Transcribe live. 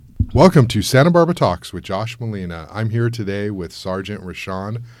Welcome to Santa Barbara Talks with Josh Molina. I'm here today with Sergeant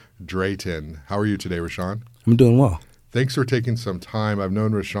Rashawn Drayton. How are you today, Rashawn? I'm doing well. Thanks for taking some time. I've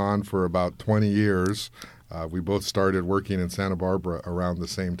known Rashawn for about 20 years. We both started working in Santa Barbara around the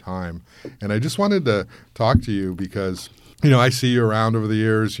same time. And I just wanted to talk to you because, I see you around over the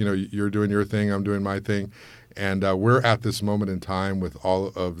years. You're doing your thing, I'm doing my thing. And we're at this moment in time with all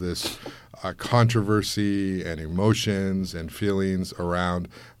of this controversy and emotions and feelings around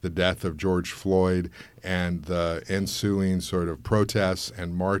the death of George Floyd and the ensuing sort of protests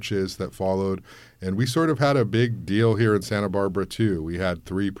and marches that followed. And we sort of had a big deal here in Santa Barbara, too. We had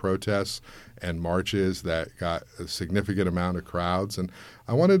 3 protests and marches that got a significant amount of crowds. And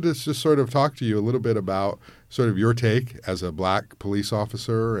I wanted to just sort of talk to you a little bit about sort of your take as a black police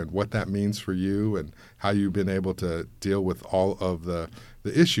officer and what that means for you and how you've been able to deal with all of the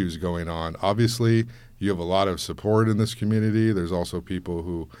issues going on. Obviously, you have a lot of support in this community. There's also people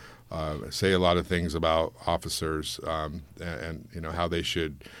who say a lot of things about officers and how they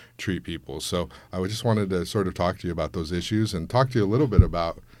should treat people. So I just wanted to sort of talk to you about those issues and talk to you a little bit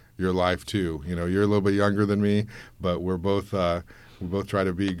about your life too. You're a little bit younger than me, but we both try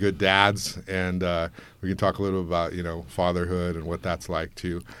to be good dads, and we can talk a little about fatherhood and what that's like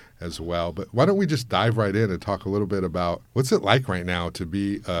too as well. But why don't we just dive right in and talk a little bit about what's it like right now to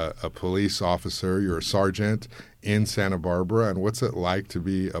be a police officer? You're a sergeant in Santa Barbara, and what's it like to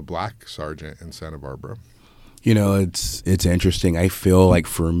be a black sergeant in Santa Barbara? It's interesting. I feel like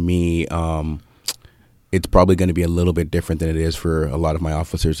for me, it's probably going to be a little bit different than it is for a lot of my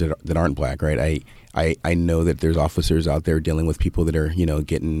officers that aren't black, right? I know that there's officers out there dealing with people that are,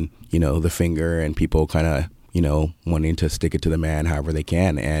 getting, the finger and people kind of, wanting to stick it to the man however they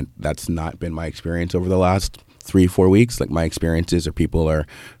can. And that's not been my experience over the last 3-4 weeks. Like, my experiences are people are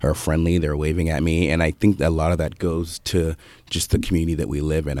friendly, they're waving at me. And I think that a lot of that goes to just the community that we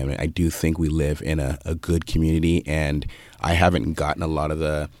live in. I mean, I do think we live in a good community, and I haven't gotten a lot of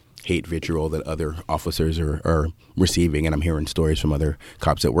the hate vitriol that other officers are receiving, and I'm hearing stories from other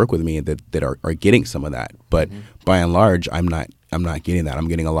cops that work with me that are getting some of that. But by and large, I'm not getting that. I'm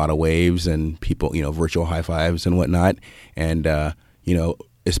getting a lot of waves and people, virtual high fives and whatnot. And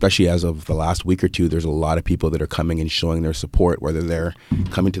especially as of the last week or two, there's a lot of people that are coming and showing their support, whether they're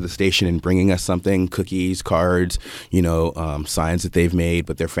coming to the station and bringing us something, cookies, cards, signs that they've made,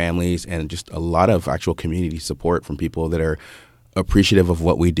 but their families, and just a lot of actual community support from people that are appreciative of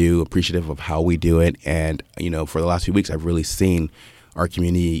what we do, appreciative of how we do it. And, for the last few weeks, I've really seen our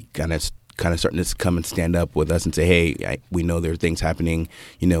community kind of starting to come and stand up with us and say, hey, we know there are things happening,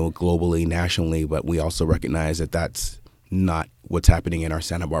 globally, nationally, but we also recognize that that's not what's happening in our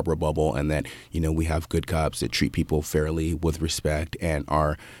Santa Barbara bubble, and that, we have good cops that treat people fairly with respect and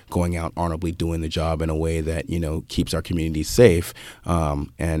are going out honorably doing the job in a way that, keeps our community safe.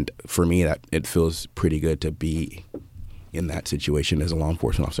 And for me, that it feels pretty good to be in that situation as a law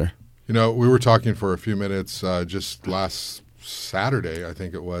enforcement officer. We were talking for a few minutes just last Saturday, I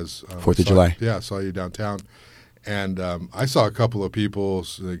think it was. 4th of July. Yeah, I saw you downtown. And I saw a couple of people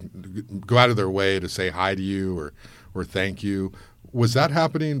go out of their way to say hi to you or thank you. Was that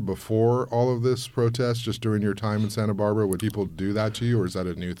happening before all of this protest, just during your time in Santa Barbara? Would people do that to you, or is that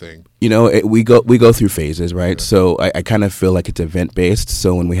a new thing? We go through phases, right? Yeah. So I kind of feel like it's event-based.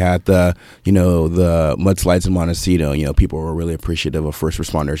 So when we had the mudslides in Montecito, people were really appreciative of first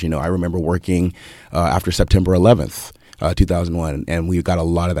responders. I remember working after September 11th. 2001, and we got a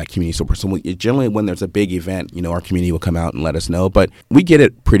lot of that community support. So generally, when there's a big event, our community will come out and let us know. But we get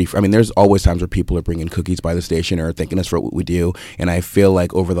it there's always times where people are bringing cookies by the station or thanking us for what we do. And I feel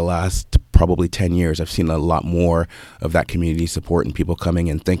like over the last probably 10 years, I've seen a lot more of that community support and people coming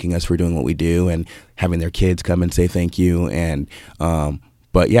and thanking us for doing what we do and having their kids come and say thank you. And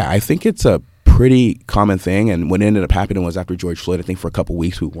but yeah, I think it's a pretty common thing. And what ended up happening was after George Floyd, I think for a couple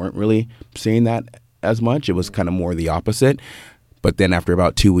weeks we weren't really seeing that as much. It was kind of more the opposite. But then after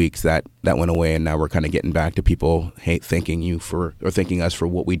about 2 weeks, that went away, and now we're kind of getting back to people thanking us for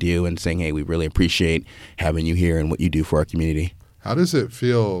what we do and saying, hey, we really appreciate having you here and what you do for our community. How does it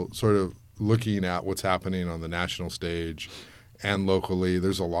feel sort of looking at what's happening on the national stage and locally?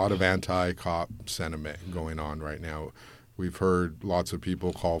 There's a lot of anti-cop sentiment going on right now. We've heard lots of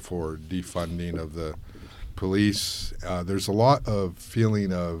people call for defunding of the police. There's a lot of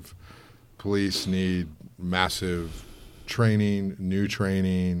feeling of police need massive training, new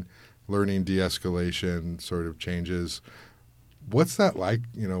training, learning de-escalation sort of changes. What's that like,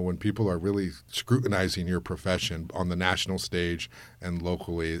 when people are really scrutinizing your profession on the national stage and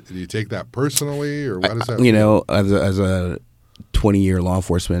locally? Do you take that personally, or what does that feel? As a 20-year law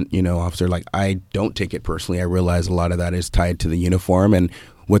enforcement, officer, I don't take it personally. I realize a lot of that is tied to the uniform, and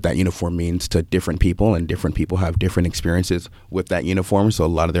what that uniform means to different people, and different people have different experiences with that uniform. So a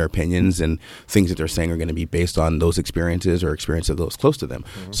lot of their opinions and things that they're saying are going to be based on those experiences or experience of those close to them.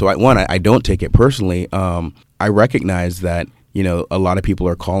 Mm-hmm. So I don't take it personally. I recognize that, a lot of people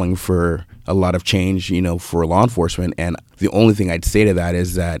are calling for a lot of change, for law enforcement. And the only thing I'd say to that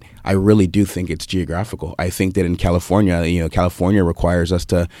is that I really do think it's geographical. I think that in California, California requires us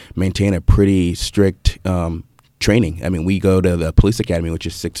to maintain a pretty strict training. I mean, we go to the police academy, which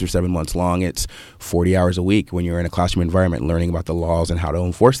is 6 or 7 months long. It's 40 hours a week when you're in a classroom environment learning about the laws and how to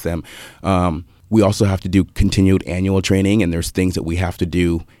enforce them. We also have to do continued annual training, and there's things that we have to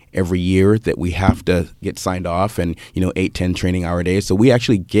do every year that we have to get signed off, and 8-10 training hour days. So we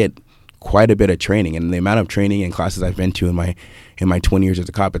actually get quite a bit of training, and the amount of training and classes I've been to in my 20 years as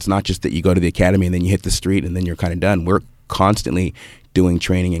a cop, it's not just that you go to the academy and then you hit the street and then you're kind of done. We're constantly doing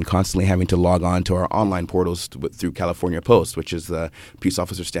training and constantly having to log on to our online portals through California Post, which is the Peace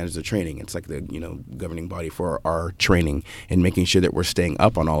Officer Standards of Training. It's like the governing body for our training and making sure that we're staying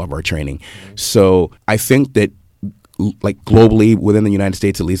up on all of our training. Mm-hmm. So I think that, like, globally within the United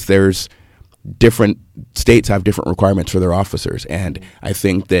States, at least, there's different states have different requirements for their officers. And I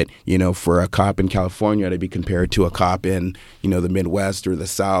think that, for a cop in California to be compared to a cop in, the Midwest or the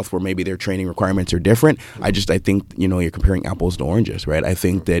South, where maybe their training requirements are different, I think, you're comparing apples to oranges, right? I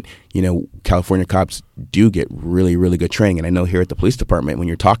think that, California cops do get really, really good training. And I know here at the police department, when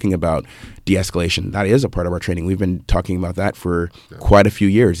you're talking about de-escalation, that is a part of our training. We've been talking about that for quite a few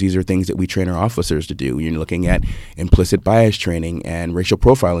years. These are things that we train our officers to do. You're looking at implicit bias training and racial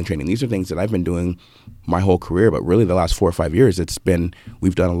profiling training. These are things that I've been doing my whole career, but really the last 4 or 5 years,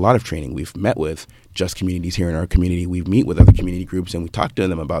 we've done a lot of training. We've met with just communities here in our community. We meet with other community groups, and we talk to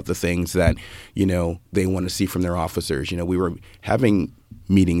them about the things that, they want to see from their officers. We were having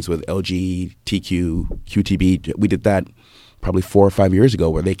meetings with LGBTQ, QTB. We did that probably 4 or 5 years ago,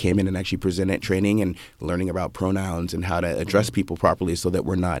 where they came in and actually presented training and learning about pronouns and how to address people properly, so that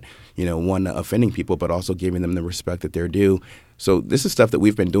we're not, one, offending people, but also giving them the respect that they're due. So this is stuff that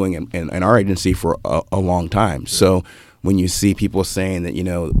we've been doing in our agency for a long time. So when you see people saying that,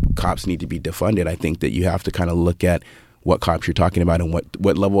 cops need to be defunded, I think that you have to kind of look at what cops you're talking about and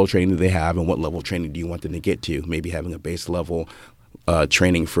what level of training do they have, and what level of training do you want them to get to. Maybe having a base level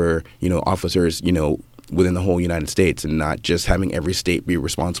training for, officers, within the whole United States, and not just having every state be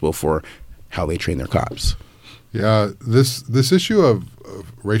responsible for how they train their cops. Yeah, this issue of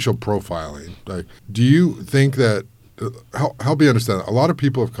racial profiling, do you think that, help me understand, a lot of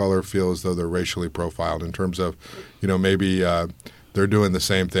people of color feel as though they're racially profiled in terms of, maybe they're doing the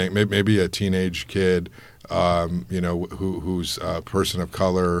same thing. Maybe a teenage kid, who's a person of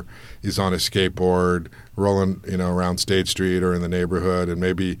color is on a skateboard rolling, around State Street or in the neighborhood, and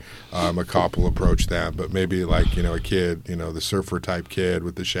maybe a cop will approach them. But maybe a kid, the surfer type kid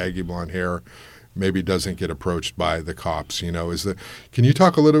with the shaggy blonde hair, maybe doesn't get approached by the cops. Can you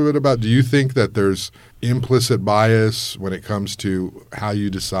talk a little bit about, do you think that there's implicit bias when it comes to how you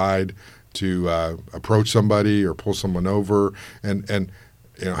decide to approach somebody or pull someone over, and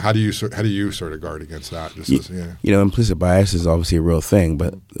how do you sort of guard against that? Implicit bias is obviously a real thing,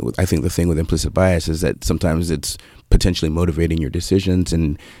 but I think the thing with implicit bias is that sometimes it's potentially motivating your decisions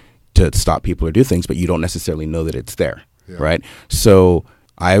and to stop people or do things, but you don't necessarily know that it's there, right? So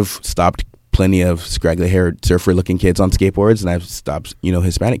I've stopped plenty of scraggly-haired, surfer-looking kids on skateboards, and I've stopped,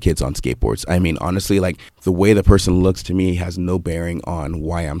 Hispanic kids on skateboards. I mean, honestly, the way the person looks to me has no bearing on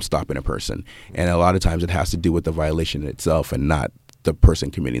why I'm stopping a person. And a lot of times it has to do with the violation itself and not the person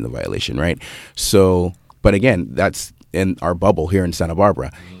committing the violation, right? So, but again, that's in our bubble here in Santa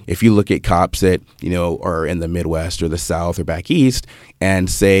Barbara. If you look at cops that, are in the Midwest or the South or back East and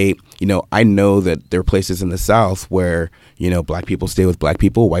say, I know that there are places in the South where, black people stay with black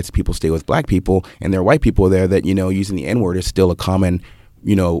people, white people stay with black people, and there are white people there that, using the N-word is still a common,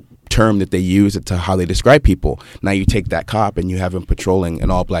 term that they use to how they describe people. Now you take that cop and you have him patrolling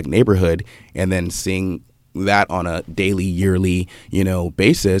an all-black neighborhood and then seeing that on a daily, yearly,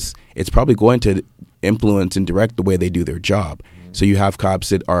 basis, it's probably going to influence and direct the way they do their job. So you have cops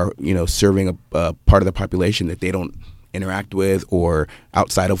that are, serving a part of the population that they don't interact with or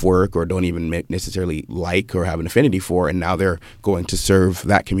outside of work or don't even necessarily like or have an affinity for, and now they're going to serve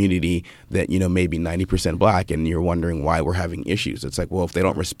that community that, may be 90% black, and you're wondering why we're having issues. It's like, well, if they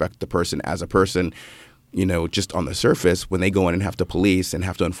don't respect the person as a person, just on the surface, when they go in and have to police and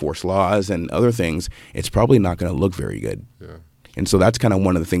have to enforce laws and other things, it's probably not going to look very good. Yeah. And so that's kind of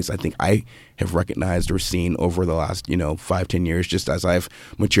one of the things I think I have recognized or seen over the last, 5-10 years, just as I've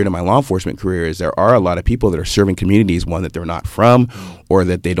matured in my law enforcement career, is there are a lot of people that are serving communities, one, that they're not from or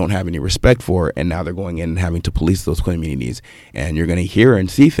that they don't have any respect for, and now they're going in and having to police those communities. And you're going to hear and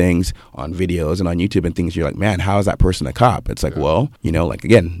see things on videos and on YouTube and things you're like, man, how is that person a cop? It's like, well, like,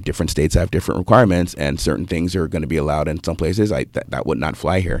 again, different states have different requirements, and certain things are going to be allowed in some places. That would not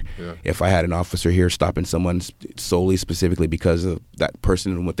fly here. Yeah. If I had an officer here stopping someone solely specifically because of that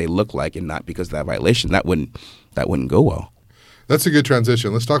person and what they look like and not because of that violation, that wouldn't go well. That's a good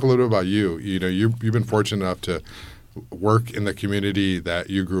transition. Let's talk a little bit about you. You've been fortunate enough to work in the community that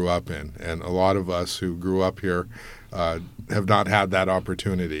you grew up in, and a lot of us who grew up here have not had that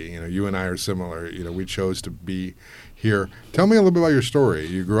opportunity. You and I are similar. We chose to be here. Tell me a little bit about your story.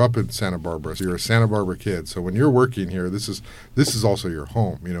 You grew up in Santa Barbara, so you're a Santa Barbara kid. So when you're working here, this is also your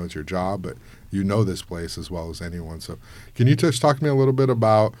home. It's your job, but you know this place as well as anyone. So can you just talk to me a little bit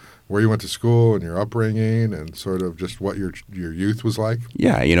about where you went to school and your upbringing and sort of just what your youth was like?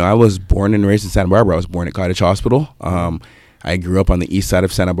 Yeah, I was born and raised in Santa Barbara. I was born at Cottage Hospital. I grew up on the east side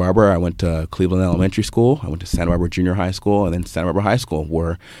of Santa Barbara. I went to Cleveland Elementary School. I went to Santa Barbara Junior High School and then Santa Barbara High School,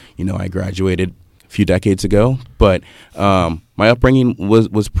 where, I graduated a few decades ago. But my upbringing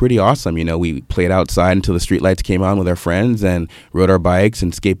was pretty awesome. We played outside until the streetlights came on with our friends and rode our bikes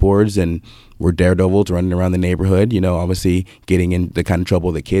and skateboards, and we're daredevils running around the neighborhood, obviously getting in the kind of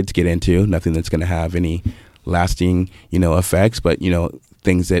trouble that kids get into, nothing that's going to have any lasting, effects, but,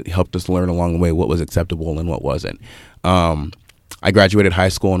 things that helped us learn along the way what was acceptable and what wasn't. I graduated high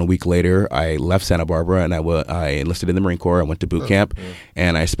school, and a week later, I left Santa Barbara, and I enlisted in the Marine Corps. I went to boot camp,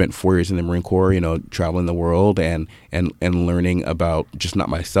 and I spent 4 years in the Marine Corps, traveling the world and learning about just not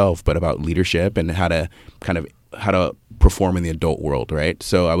myself, but about leadership and how to perform in the adult world, right?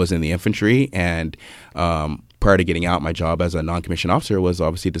 So I was in the infantry, and prior to getting out, my job as a non-commissioned officer was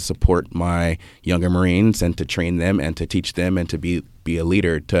obviously to support my younger Marines and to train them and to teach them and to be a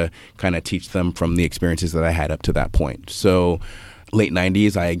leader, to kind of teach them from the experiences that I had up to that point. So late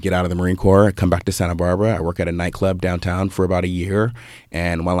 90s, I get out of the Marine Corps, I come back to Santa Barbara, I work at a nightclub downtown for about a year,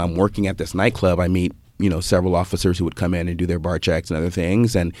 and while I'm working at this nightclub, I meet several officers who would come in and do their bar checks and other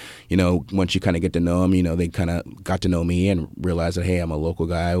things. And, once you kind of get to know them, they kind of got to know me and realized that, hey, I'm a local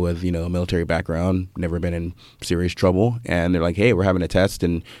guy with, a military background, never been in serious trouble. And they're like, hey, we're having a test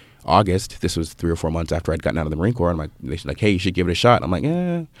in August. This was 3 or 4 months after I'd gotten out of the Marine Corps. And they're like, hey, you should give it a shot. I'm like,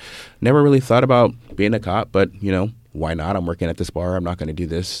 never really thought about being a cop, but, why not? I'm working at this bar. I'm not going to do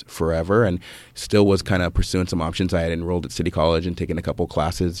this forever. And still was kind of pursuing some options. I had enrolled at City College and taken a couple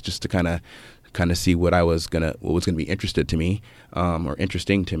classes just to kind of see what was gonna be interesting to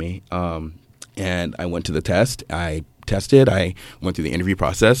me. And I went to the test. I tested. I went through the interview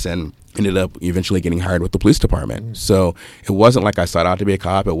process and ended up eventually getting hired with the police department. So it wasn't like I sought out to be a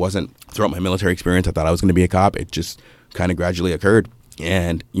cop. It wasn't throughout my military experience I thought I was going to be a cop. It just kind of gradually occurred.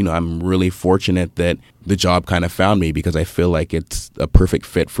 And, I'm really fortunate that the job kind of found me, because I feel like it's a perfect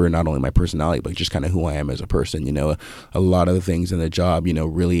fit for not only my personality, but just kind of who I am as a person. A lot of the things in the job,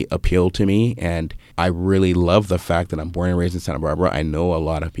 really appeal to me. And I really love the fact that I'm born and raised in Santa Barbara. I know a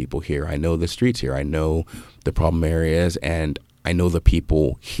lot of people here. I know the streets here. I know the problem areas, and I know the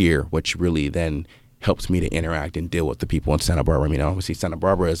people here, which really then helps me to interact and deal with the people in Santa Barbara. I mean, obviously, Santa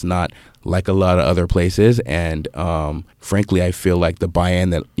Barbara is not like a lot of other places. And frankly, I feel like the buy-in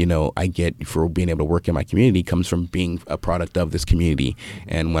that, I get for being able to work in my community comes from being a product of this community.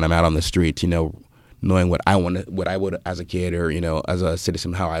 And when I'm out on the streets, knowing what I would as a kid or, as a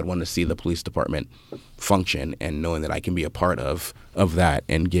citizen, how I'd want to see the police department function, and knowing that I can be a part of that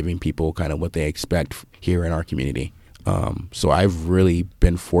and giving people kind of what they expect here in our community. So I've really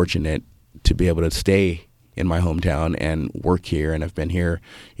been fortunate to be able to stay in my hometown and work here. And I've been here,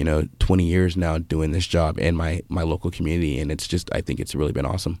 20 years now doing this job in my local community. And it's just, I think it's really been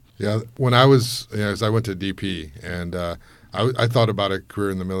awesome. Yeah. When I was, as I went to DP, and I thought about a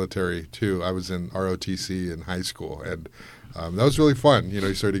career in the military too. I was in ROTC in high school, and that was really fun.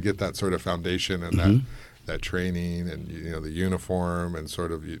 You sort of get that sort of foundation and that training and, the uniform, and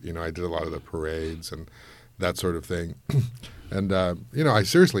sort of, I did a lot of the parades and that sort of thing. And, I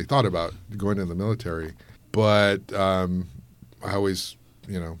seriously thought about going to the military, but I always,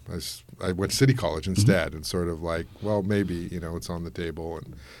 I went to City College instead, and sort of like, well, maybe, it's on the table.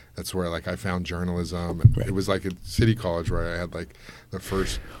 And that's where, I found journalism. And It was like at City College where I had, the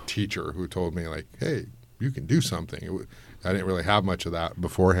first teacher who told me, hey, you can do something. I didn't really have much of that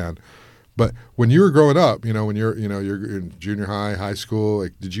beforehand. But when you were growing up, when you're in junior high, high school,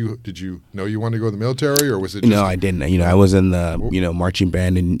 like did you know you wanted to go to the military, or was it just No, I didn't. I was in the marching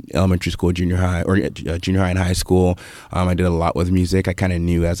band in elementary school, junior high, or junior high and high school. I did a lot with music. I kind of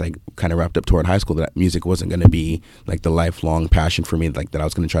knew as I kind of wrapped up toward high school that music wasn't going to be like the lifelong passion for me, like that I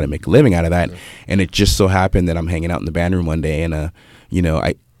was going to try to make a living out of that. Yeah. And it just so happened that I'm hanging out in the band room one day, and I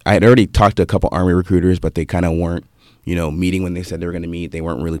had already talked to a couple Army recruiters, but they kind of weren't meeting when they said they were going to meet. They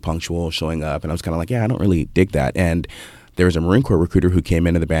weren't really punctual showing up. And I was kind of like, yeah, I don't really dig that. And there was a Marine Corps recruiter who came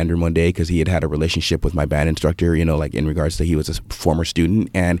into the band room one day because he had a relationship with my band instructor, like in regards to he was a former student.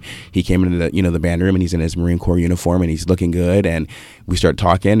 And he came into the band room, and he's in his Marine Corps uniform, and he's looking good. And we start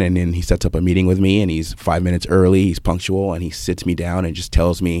talking, and then he sets up a meeting with me, and he's 5 minutes early. He's punctual, and he sits me down and just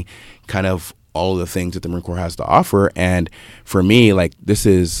tells me kind of all of the things that the Marine Corps has to offer. And for me, like, this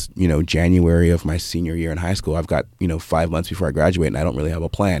is, January of my senior year in high school. I've got, 5 months before I graduate, and I don't really have a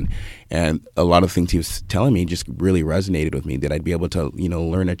plan. And a lot of things he was telling me just really resonated with me, that I'd be able to,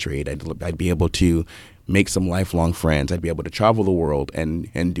 learn a trade. I'd be able to make some lifelong friends. I'd be able to travel the world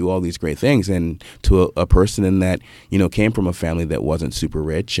and do all these great things. And to a person in that, came from a family that wasn't super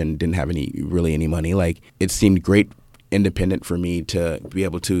rich and didn't have any money, like, it seemed great independent for me to be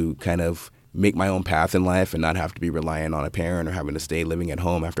able to kind of make my own path in life and not have to be relying on a parent or having to stay living at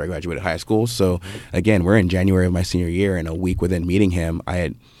home after I graduated high school. So again, we're in January of my senior year, and a week within meeting him, I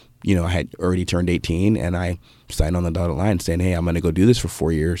had already turned 18, and I signed on the dotted line saying, hey, I'm going to go do this for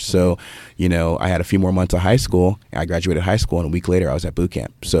 4 years. So, I had a few more months of high school. I graduated high school, and a week later I was at boot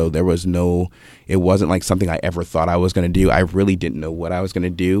camp. So it wasn't like something I ever thought I was going to do. I really didn't know what I was going to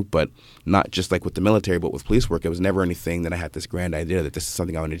do, but not just like with the military, but with police work. It was never anything that I had this grand idea that this is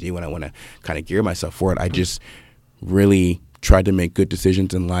something I want to do and I want to kind of gear myself for it. I just really tried to make good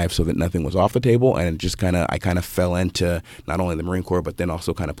decisions in life so that nothing was off the table, and I kind of fell into not only the Marine Corps but then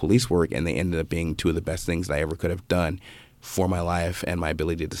also kind of police work, and they ended up being two of the best things that I ever could have done for my life and my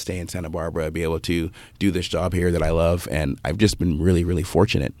ability to stay in Santa Barbara, be able to do this job here that I love, and I've just been really, really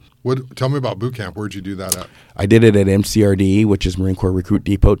fortunate. Tell me about boot camp. Where'd you do that at? I did it at MCRD, which is Marine Corps Recruit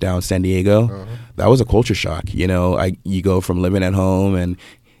Depot down in San Diego. Uh-huh. That was a culture shock. You go from living at home and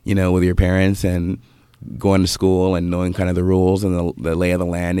with your parents and going to school and knowing kind of the rules and the lay of the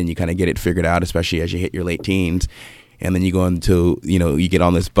land, and you kind of get it figured out, especially as you hit your late teens. And then you go into, you get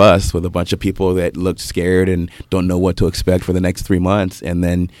on this bus with a bunch of people that look scared and don't know what to expect for the next 3 months. And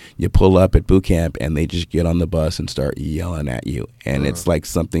then you pull up at boot camp, and they just get on the bus and start yelling at you. And it's like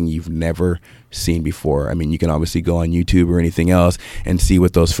something you've never seen before. I mean, you can obviously go on YouTube or anything else and see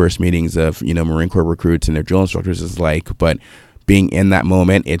what those first meetings of, Marine Corps recruits and their drill instructors is like. But being in that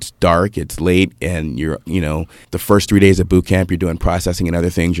moment, it's dark, it's late, and you're, the first 3 days of boot camp, you're doing processing and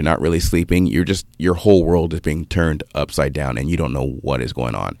other things. You're not really sleeping. Your whole world is being turned upside down, and you don't know what is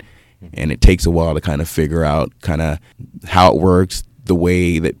going on. And it takes a while to kind of figure out kind of how it works, the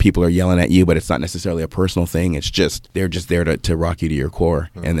way that people are yelling at you, but it's not necessarily a personal thing. It's just, they're just there to rock you to your core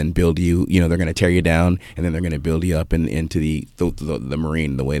and then build you. They're going to tear you down, and then they're going to build you up into the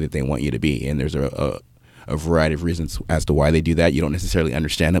Marine the way that they want you to be. And there's a variety of reasons as to why they do that. You don't necessarily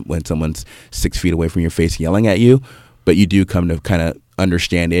understand it when someone's 6 feet away from your face yelling at you, but you do come to kind of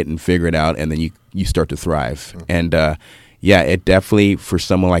understand it and figure it out, and then you start to thrive. And it definitely, for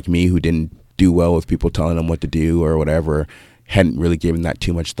someone like me who didn't do well with people telling them what to do or whatever, hadn't really given that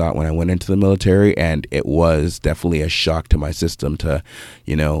too much thought when I went into the military, and it was definitely a shock to my system to,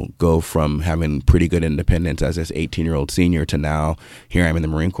 go from having pretty good independence as this 18-year-old senior to now here I'm in the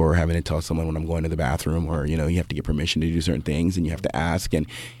Marine Corps having to tell someone when I'm going to the bathroom, or, you have to get permission to do certain things, and you have to ask. And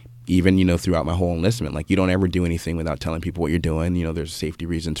even, throughout my whole enlistment, like, you don't ever do anything without telling people what you're doing. There's safety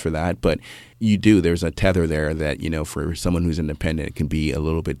reasons for that, but there's a tether there that, for someone who's independent, it can be a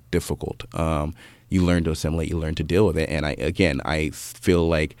little bit difficult. You learn to assimilate, you learn to deal with it. And I feel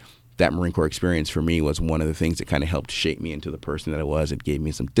like that Marine Corps experience for me was one of the things that kind of helped shape me into the person that I was. It gave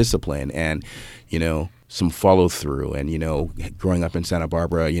me some discipline and, some follow through. And, growing up in Santa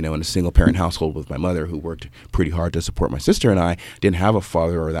Barbara, in a single parent household with my mother, who worked pretty hard to support my sister and I, didn't have a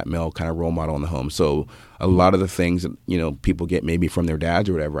father or that male kind of role model in the home. So a lot of the things that, people get maybe from their dads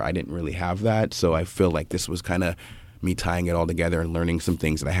or whatever, I didn't really have that. So I feel like this was kind of me tying it all together and learning some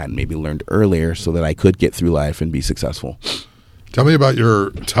things that I hadn't maybe learned earlier so that I could get through life and be successful. Tell me about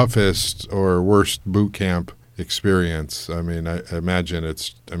your toughest or worst boot camp experience. I mean, I imagine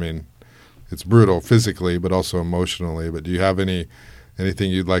it's brutal physically, but also emotionally. But do you have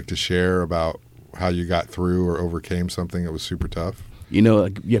anything you'd like to share about how you got through or overcame something that was super tough?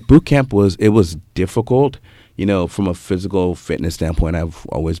 Boot camp was difficult. From a physical fitness standpoint, I've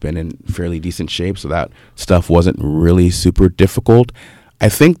always been in fairly decent shape, so that stuff wasn't really super difficult. I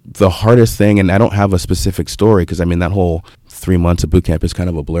think the hardest thing, and I don't have a specific story because I mean that whole 3 months of boot camp is kind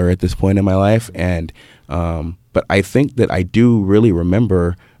of a blur at this point in my life, and but I think that I do really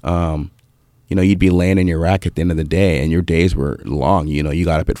remember. You'd be laying in your rack at the end of the day, and your days were long. You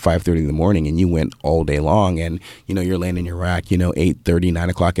got up at 5:30 in the morning, and you went all day long. And you're laying in your rack, 8:30, 9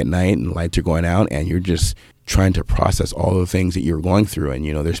 o'clock at night, and the lights are going out, and you're just trying to process all the things that you're going through. And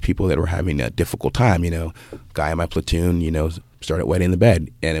there's people that were having a difficult time. Guy in my platoon, started wetting the bed,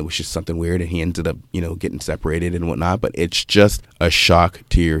 and it was just something weird, and he ended up, getting separated and whatnot. But it's just a shock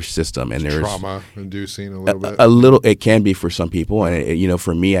to your system, and there's trauma-inducing a little bit. A little, it can be for some people, and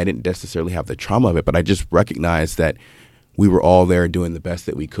for me, I didn't necessarily have the trauma of it, but I just recognized that we were all there doing the best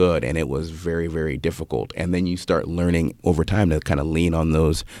that we could, and it was very, very difficult. And then you start learning over time to kind of lean on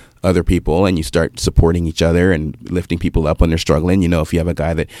those other people, and you start supporting each other and lifting people up when they're struggling. If you have a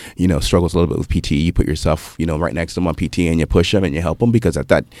guy that, struggles a little bit with PT, you put yourself, right next to him on PT, and you push him and you help him, because at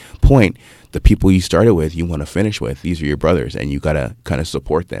that point, the people you started with, you want to finish with. These are your brothers, and you got to kind of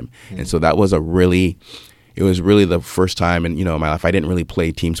support them. Mm-hmm. And so that was it was really the first time in, my life. I didn't really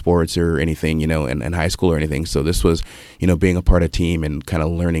play team sports or anything, in high school or anything. So this was, being a part of a team and kind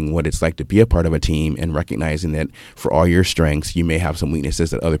of learning what it's like to be a part of a team, and recognizing that for all your strengths, you may have some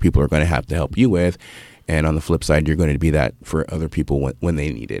weaknesses that other people are going to have to help you with. And on the flip side, you're going to be that for other people when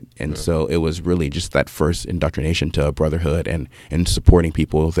they need it. And so it was really just that first indoctrination to brotherhood and supporting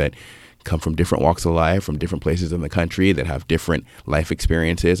people that come from different walks of life, from different places in the country, that have different life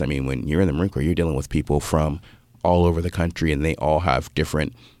experiences. I mean, when you're in the Marine Corps, you're dealing with people from all over the country, and they all have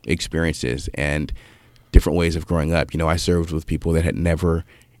different experiences and different ways of growing up. I served with people that had never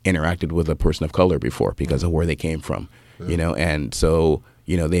interacted with a person of color before because of where they came from, and so,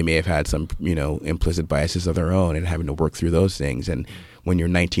 they may have had some, implicit biases of their own, and having to work through those things. And when you're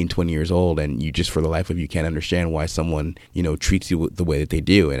 19, 20 years old, and you just for the life of you can't understand why someone, treats you the way that they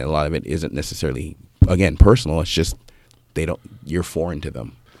do. And a lot of it isn't necessarily, again, personal. It's just you're foreign to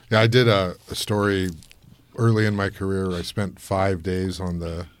them. Yeah, I did a story early in my career. I spent 5 days on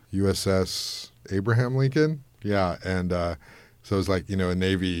the USS Abraham Lincoln. Yeah, and so it was like, a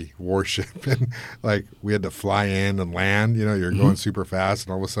Navy warship, and like we had to fly in and land. You're going super fast,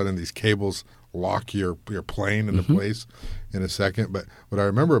 and all of a sudden these cables lock your plane into place in a second. But what I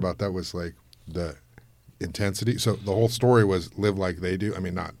remember about that was like the intensity. So the whole story was live like they do. I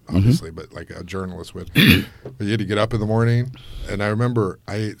mean, not obviously, but like a journalist would. But you had to get up in the morning, and I remember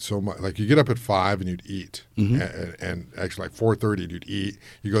I ate so much. Like you get up at 5 and you'd eat, and actually like 4:30 you'd eat.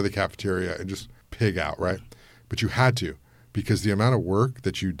 You go to the cafeteria and just pig out, right? But you had to. Because the amount of work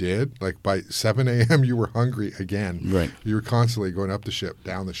that you did, like by 7 a.m. you were hungry again. Right. You were constantly going up the ship,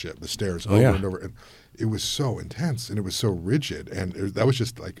 down the ship, the stairs, over and over. And it was so intense, and it was so rigid. And that was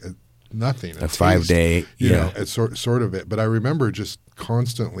just like nothing. A 5-day, it's sort of it. But I remember just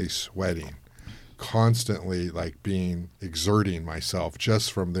constantly sweating, constantly like exerting myself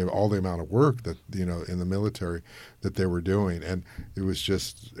just from all the amount of work that, in the military that they were doing. And it was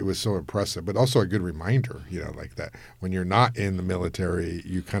so impressive, but also a good reminder, like that when you're not in the military,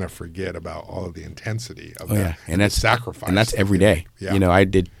 you kind of forget about all of the intensity of and that's sacrifice. And that's every day. Yeah. I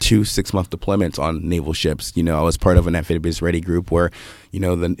did 2 6-month deployments on naval ships. I was part of an amphibious ready group where,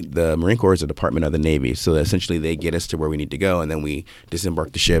 the Marine Corps is a department of the Navy. So essentially they get us to where we need to go, and then we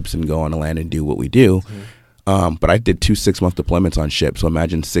disembark the ships and go on the land and do what we do. But I did 2 6-month deployments on ships. So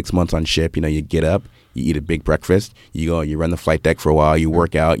imagine 6 months on ship. You get up, you eat a big breakfast, you go, you run the flight deck for a while, you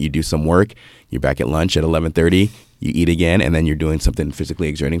work out, you do some work, you're back at lunch at 11:30, you eat again, and then you're doing something physically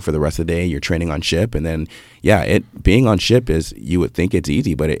exerting for the rest of the day. You're training on ship, and then being on ship is, you would think it's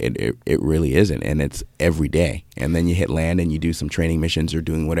easy, but it really isn't, and it's every day. And then you hit land and you do some training missions or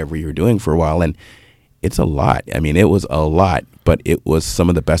doing whatever you're doing for a while, and it's a lot. I mean, it was a lot, but it was some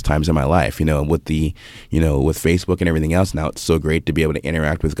of the best times in my life, with the, with Facebook and everything else. Now it's so great to be able to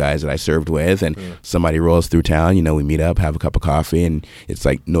interact with guys that I served with, and somebody rolls through town, we meet up, have a cup of coffee, and it's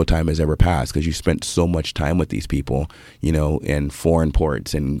like no time has ever passed because you spent so much time with these people, in foreign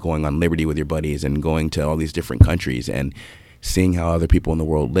ports and going on liberty with your buddies and going to all these different countries and seeing how other people in the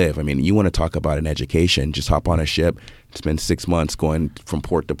world live. I mean, you want to talk about an education, just hop on a ship, spend 6 months going from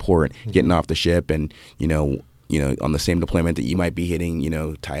port to port, getting off the ship, and, on the same deployment that you might be hitting,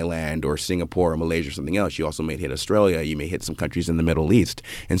 Thailand or Singapore or Malaysia or something else, you also may hit Australia, you may hit some countries in the Middle East.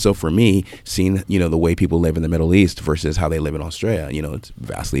 And so for me, seeing, the way people live in the Middle East versus how they live in Australia, it's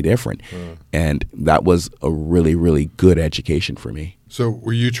vastly different. And that was a really, really good education for me. So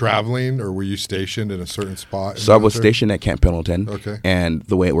were you traveling or were you stationed in a certain spot? So I was stationed at Camp Pendleton. Okay. And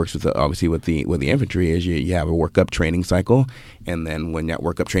the way it works with obviously with the infantry is you have a workup training cycle, and then when that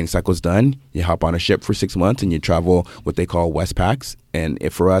workup training cycle is done, you hop on a ship for 6 months and you travel what they call Westpacks. And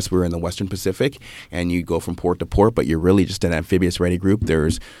for us, we're in the Western Pacific, and you go from port to port, but you're really just an amphibious ready group.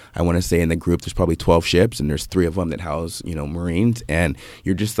 I want to say in the group, there's probably 12 ships, and there's 3 of them that house, Marines, and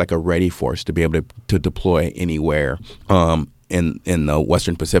you're just like a ready force to be able to deploy anywhere. In the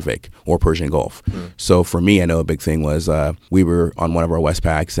Western Pacific or Persian Gulf. So for me, I know a big thing was we were on one of our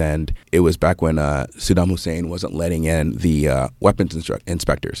Westpacks, and it was back when Saddam Hussein wasn't letting in the weapons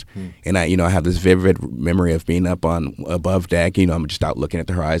inspectors. And I have this vivid memory of being up on above deck. I'm just out looking at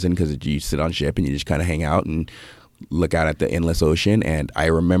the horizon because you sit on ship and you just kind of hang out and look out at the endless ocean. And I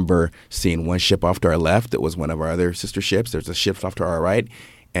remember seeing one ship off to our left that was one of our other sister ships. There's a ship off to our right.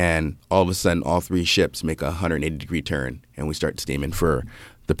 And all of a sudden, all 3 ships make a 180-degree turn, and we start steaming for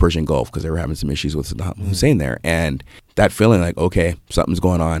the Persian Gulf because they were having some issues with Saddam Hussein there. And that feeling like, okay, something's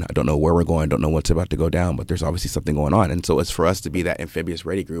going on. I don't know where we're going. Don't know what's about to go down, but there's obviously something going on. And so it's for us to be that amphibious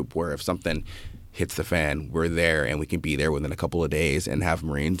ready group where if something hits the fan, we're there, and we can be there within a couple of days and have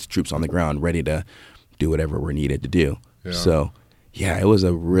Marines, troops on the ground, ready to do whatever we're needed to do. Yeah. So, yeah, it was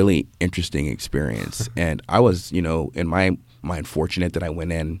a really interesting experience. And I was, in my mind fortunate that I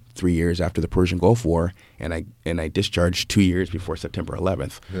went in 3 years after the Persian Gulf War, and I discharged 2 years before September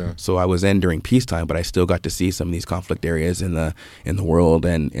 11th. Yeah. So I was in during peacetime, but I still got to see some of these conflict areas in the world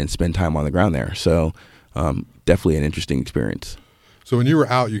and spend time on the ground there. So definitely an interesting experience. So when you were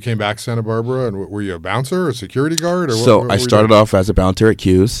out, you came back to Santa Barbara, and were you a bouncer or a security guard? Or so I started off as a bouncer at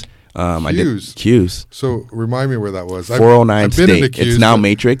Q's. I did Q's. So remind me where that was. 409 I've been State. into Q's, it's now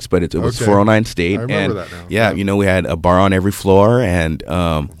Matrix, but it was 409 State. I remember that now. Yeah, we had a bar on every floor and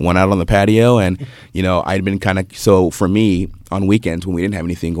one out on the patio. And, I'd been so for me, on weekends when we didn't have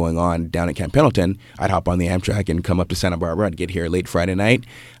anything going on down at Camp Pendleton, I'd hop on the Amtrak and come up to Santa Barbara. I'd get here late Friday night.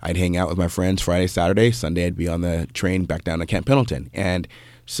 I'd hang out with my friends Friday, Saturday. Sunday, I'd be on the train back down to Camp Pendleton. And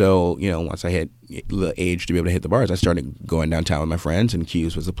so, once I hit the age to be able to hit the bars, I started going downtown with my friends, and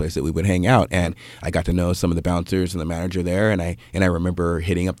Q's was the place that we would hang out. And I got to know some of the bouncers and the manager there. And I remember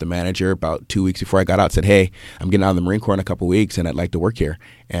hitting up the manager about 2 weeks before I got out, said, hey, I'm getting out of the Marine Corps in a couple of weeks, and I'd like to work here.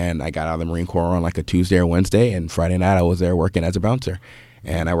 And I got out of the Marine Corps on like a Tuesday or Wednesday, and Friday night I was there working as a bouncer.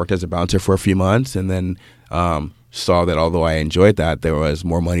 And I worked as a bouncer for a few months, and then saw that although I enjoyed that, there was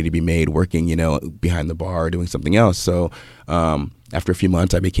more money to be made working, behind the bar or doing something else. So after a few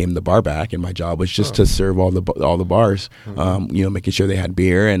months, I became the bar back, and my job was just to serve all the bars, making sure they had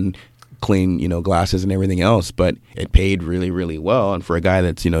beer and clean, glasses and everything else. But it paid really, really well. And for a guy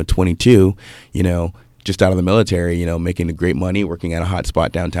that's 22, just out of the military, making great money, working at a hot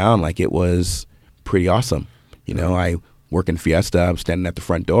spot downtown, like it was pretty awesome. I work in Fiesta. I'm standing at the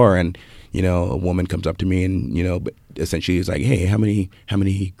front door, and a woman comes up to me and, essentially is like, hey, how many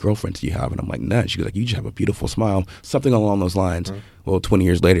girlfriends do you have? And I'm like, none. She goes like, you just have a beautiful smile, something along those lines. Well, 20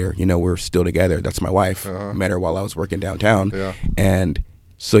 years later, we're still together. That's my wife. I met her while I was working downtown. Yeah. And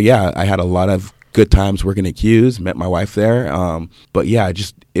so, yeah, I had a lot of good times working at Q's, met my wife there. But yeah,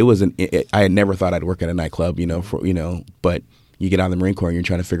 I had never thought I'd work at a nightclub, but you get out of the Marine Corps and you're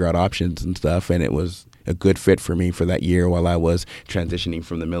trying to figure out options and stuff. And it was a good fit for me for that year while I was transitioning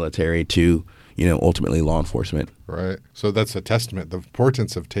from the military to, ultimately law enforcement. Right. So that's a testament, the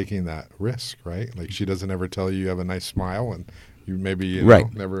importance of taking that risk, right? Like she doesn't ever tell you have a nice smile and you maybe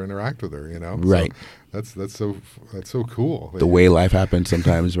never interact with her, Right. So that's so cool. The way life happens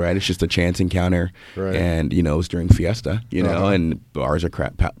sometimes, right? It's just a chance encounter. Right. And, it was during Fiesta, and bars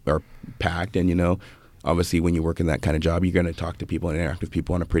are packed and, obviously, when you work in that kind of job, you're going to talk to people and interact with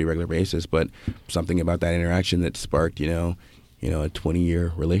people on a pretty regular basis. But something about that interaction that sparked, a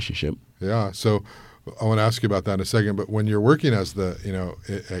 20-year relationship. Yeah. So I want to ask you about that in a second. But when you're working as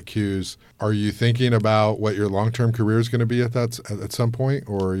at Q's, are you thinking about what your long-term career is going to be at some point,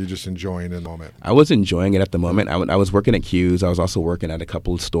 or are you just enjoying it in the moment? I was enjoying it at the moment. I was working at Q's. I was also working at a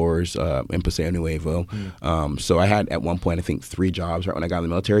couple of stores in Paseo Nuevo. So I had at one point, I think, 3 jobs right when I got in the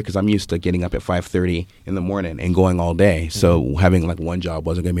military because I'm used to getting up at 5:30 in the morning and going all day. So having like one job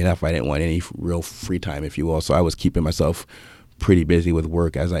wasn't going to be enough. I didn't want any real free time, if you will. So I was keeping myself pretty busy with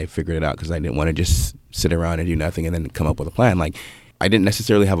work as I figured it out because I didn't want to just sit around and do nothing and then come up with a plan. Like I didn't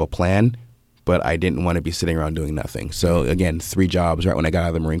necessarily have a plan, but I didn't want to be sitting around doing nothing. So again, 3 jobs right when I got out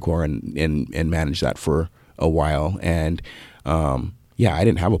of the Marine Corps and managed that for a while. And I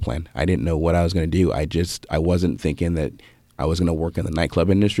didn't have a plan. I didn't know what I was going to do. I wasn't thinking that I was going to work in the nightclub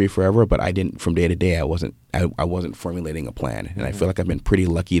industry forever, but from day to day, I wasn't formulating a plan. And I feel like I've been pretty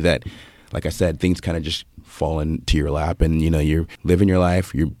lucky that like I said, things kind of just fall into your lap, and you're living your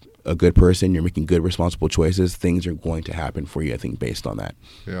life. You're a good person. You're making good, responsible choices. Things are going to happen for you, I think, based on that.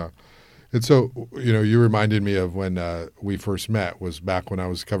 Yeah. And so, you reminded me of when we first met was back when I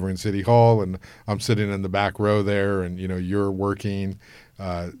was covering City Hall, and I'm sitting in the back row there, and, you're working,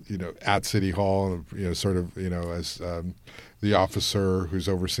 at City Hall, sort of, as the officer who's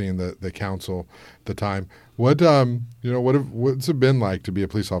overseeing the council at the time. What's it been like to be a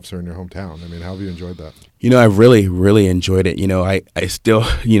police officer in your hometown? I mean, how have you enjoyed that? I've really, really enjoyed it. I still,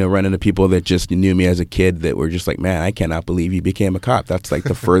 run into people that just knew me as a kid that were just like, man, I cannot believe you became a cop. That's like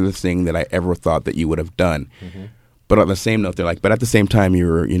the furthest thing that I ever thought that you would have done. Mm-hmm. But on the same note, they're like, but at the same time,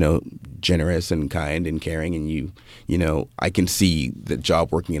 you're, generous and kind and caring, and I can see the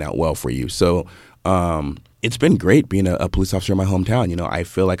job working out well for you. So, it's been great being a police officer in my hometown. I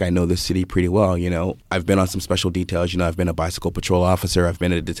feel like I know this city pretty well. I've been on some special details. I've been a bicycle patrol officer. I've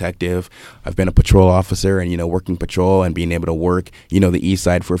been a detective. I've been a patrol officer and, working patrol and being able to work, the east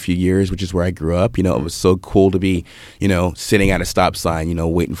side for a few years, which is where I grew up. It was so cool to be, sitting at a stop sign,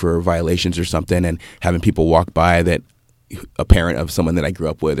 waiting for violations or something and having people walk by that a parent of someone that I grew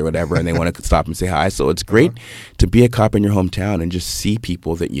up with or whatever, and they want to stop and say hi. So it's great to be a cop in your hometown and just see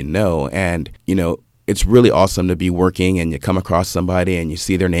people that and, it's really awesome to be working and you come across somebody and you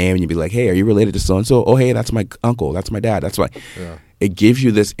see their name and you be like, hey, are you related to so-and-so? Oh, hey, that's my uncle. That's my dad. That's why. Yeah. It gives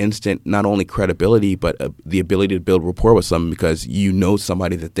you this instant, not only credibility, but the ability to build rapport with someone because you know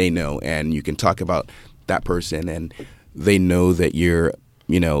somebody that they know and you can talk about that person and they know that you're,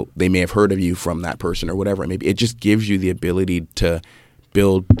 they may have heard of you from that person or whatever. Maybe it just gives you the ability to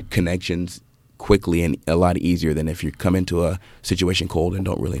build connections quickly and a lot easier than if you come into a situation cold and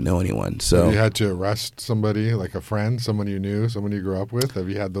don't really know anyone. So have you had to arrest somebody, like a friend, someone you knew, someone you grew up with? Have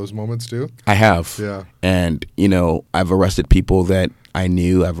you had those moments too? I have. Yeah. And, I've arrested people that I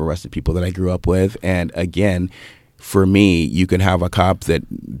knew. I've arrested people that I grew up with. And again, for me, you can have a cop that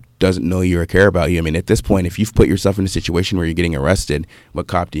doesn't know you or care about you. I mean, at this point, if you've put yourself in a situation where you're getting arrested, what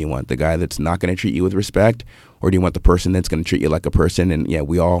cop do you want? The guy that's not going to treat you with respect? Or do you want the person that's going to treat you like a person? And yeah,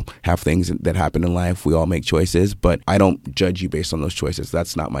 we all have things that happen in life. We all make choices, but I don't judge you based on those choices.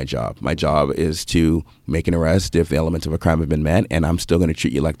 That's not my job. My job is to make an arrest if the elements of a crime have been met, and I'm still going to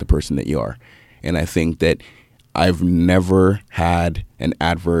treat you like the person that you are. And I think that I've never had an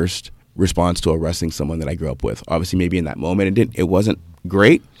adverse response to arresting someone that I grew up with. Obviously, maybe in that moment it wasn't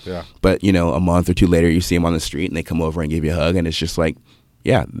great. Yeah. But a month or two later, you see them on the street and they come over and give you a hug, and it's just like,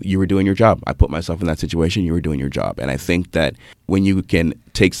 yeah, you were doing your job. I put myself in that situation. You were doing your job. And I think that when you can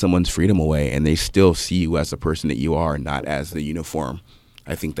take someone's freedom away and they still see you as the person that you are, not as the uniform,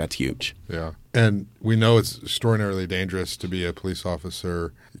 I think that's huge. Yeah. And we know it's extraordinarily dangerous to be a police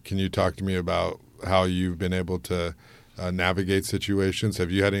officer. Can you talk to me about how you've been able to navigate situations? Have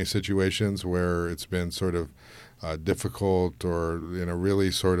you had any situations where it's been sort of difficult or,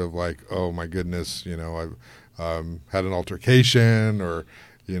 really sort of like, oh, my goodness, I've had an altercation or,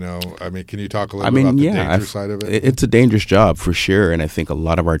 can you talk a little bit about the danger side of it? It's a dangerous job for sure. And I think a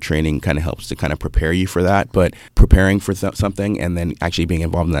lot of our training kind of helps to kind of prepare you for that. But preparing for something and then actually being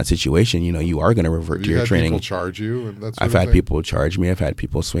involved in that situation, you are going to revert to your training. Have people charge you? And that sort I've of had thing? people charge me. I've had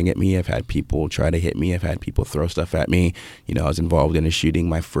people swing at me. I've had people try to hit me. I've had people throw stuff at me. I was involved in a shooting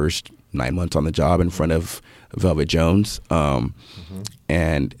my first 9 months on the job in front of Velvet Jones.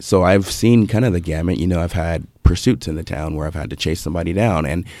 And so I've seen kind of the gamut. I've had pursuits in the town where I've had to chase somebody down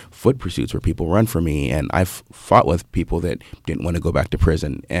and foot pursuits where people run for me. And I've fought with people that didn't want to go back to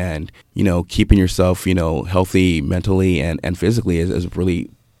prison. And, keeping yourself, healthy mentally and physically is a really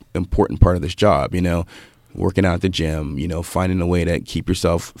important part of this job, working out at the gym, finding a way to keep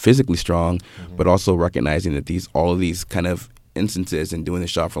yourself physically strong, but also recognizing that all of these kind of instances and doing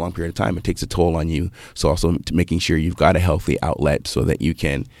this job for a long period of time, it takes a toll on you. So also making sure you've got a healthy outlet so that you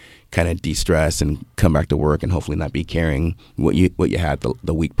can kind of de-stress and come back to work and hopefully not be carrying what you had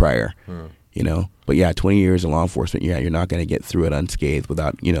the week prior. But yeah, 20 years in law enforcement, you're not going to get through it unscathed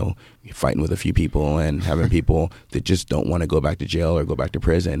without fighting with a few people and having people that just don't want to go back to jail or go back to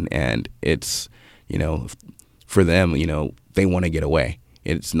prison. And it's for them, they want to get away.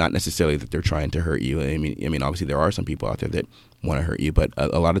 It's not necessarily that they're trying to hurt you. I mean, obviously there are some people out there that want to hurt you, but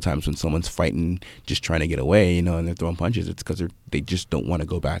a lot of times when someone's fighting, just trying to get away, and they're throwing punches, it's because they just don't want to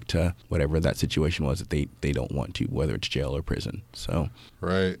go back to whatever that situation was that they don't want to, whether it's jail or prison. So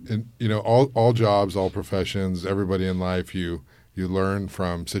right, and all jobs, all professions, everybody in life, you learn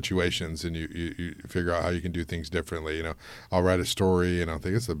from situations and you figure out how you can do things differently. I'll write a story and I'll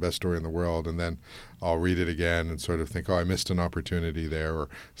think it's the best story in the world, and then I'll read it again and sort of think, oh, I missed an opportunity there, or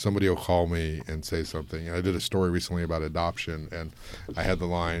somebody will call me and say something. I did a story recently about adoption, and I had the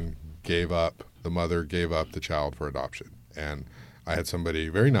line, the mother gave up the child for adoption. And I had somebody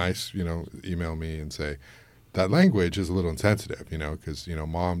very nice, email me and say, that language is a little insensitive, because,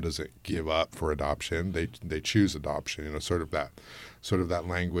 mom doesn't give up for adoption. They choose adoption, sort of that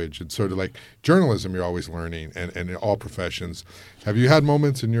language. And sort of like journalism, you're always learning, and in all professions. Have you had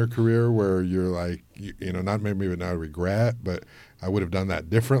moments in your career where you're like, not maybe not regret, but I would have done that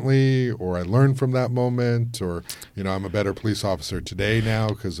differently, or I learned from that moment, or, I'm a better police officer today now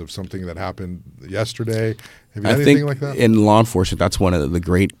because of something that happened yesterday? Have you had anything like that? In law enforcement, that's one of the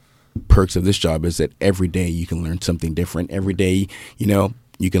great perks of this job is that every day you can learn something different. Every day,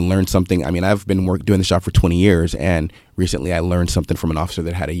 you can learn something. I mean, I've been doing this job for 20 years, and recently I learned something from an officer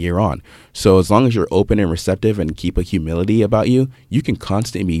that had a year on. So as long as you're open and receptive and keep a humility about you, you can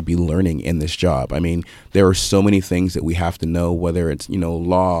constantly be learning in this job. I mean, there are so many things that we have to know, whether it's,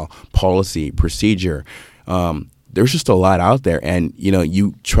 law, policy, procedure. There's just a lot out there, and,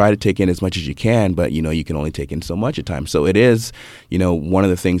 you try to take in as much as you can, but, you can only take in so much at a time. So it is, one of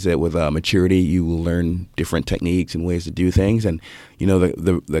the things that with maturity, you will learn different techniques and ways to do things. And,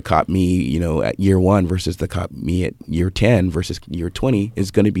 the cop me, at year 1 versus the cop me at year 10 versus year 20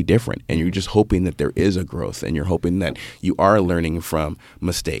 is going to be different. And you're just hoping that there is a growth, and you're hoping that you are learning from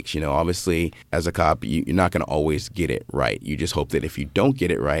mistakes. Obviously, as a cop, you're not going to always get it right. You just hope that if you don't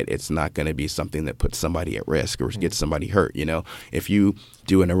get it right, it's not going to be something that puts somebody at risk or gets somebody hurt. If you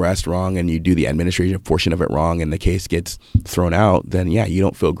do an arrest wrong and you do the administrative portion of it wrong and the case gets thrown out, then yeah, you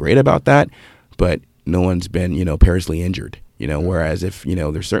don't feel great about that, but no one's been, perilously injured. Whereas if,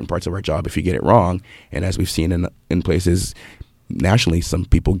 there's certain parts of our job, if you get it wrong, and as we've seen in places nationally, some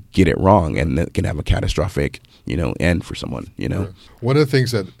people get it wrong and that can have a catastrophic, end for someone, Right. One of the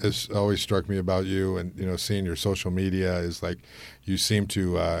things that has always struck me about you and, seeing your social media is like you seem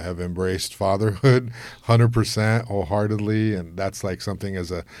to have embraced fatherhood 100% wholeheartedly. And that's like something as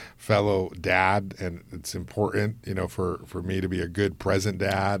a fellow dad, and it's important, for me to be a good present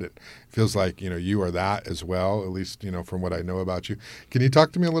dad. It feels like, you are that as well, at least, from what I know about you. Can you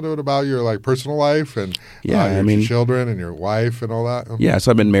talk to me a little bit about your personal life and your children and your wife and all that? Yeah,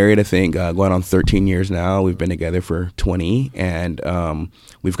 so I've been married, I think, going on 13 years now. We've been together for 20, and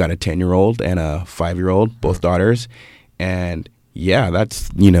we've got a 10-year-old and a 5-year-old, both daughters. And yeah, that's,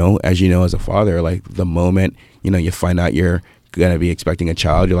 as as a father, like the moment, you find out you're going to be expecting a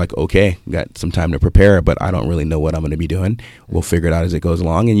child, you're like, okay, got some time to prepare, but I don't really know what I'm going to be doing. We'll figure it out as it goes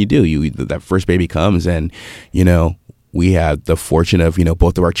along. And you do. That first baby comes, and, we had the fortune of,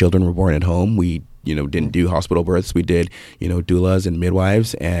 both of our children were born at home. We, didn't do hospital births. We did, doulas and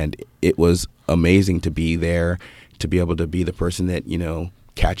midwives. And it was amazing to be there, to be able to be the person that,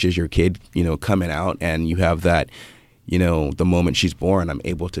 catches your kid, coming out, and you have that, the moment she's born, I'm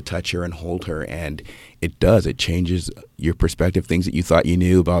able to touch her and hold her, and it changes your perspective, things that you thought you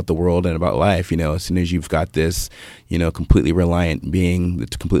knew about the world and about life. As soon as you've got this, completely reliant being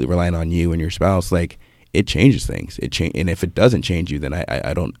that's completely reliant on you and your spouse, like it changes things. And if it doesn't change you, then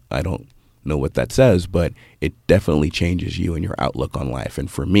I don't know what that says, but it definitely changes you and your outlook on life.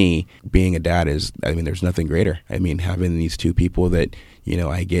 And for me, being a dad there's nothing greater. Having these two people that,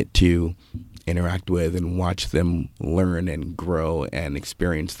 I get to interact with and watch them learn and grow and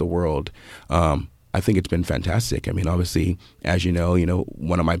experience the world. I think it's been fantastic. Obviously, as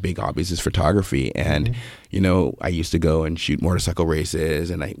one of my big hobbies is photography. And, I used to go and shoot motorcycle races,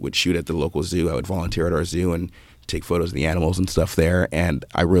 and I would shoot at the local zoo. I would volunteer at our zoo and take photos of the animals and stuff there. And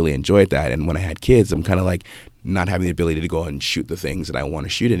I really enjoyed that. And when I had kids, I'm kind of like not having the ability to go and shoot the things that I want to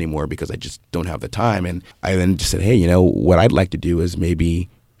shoot anymore because I just don't have the time. And I then just said, hey, what I'd like to do is maybe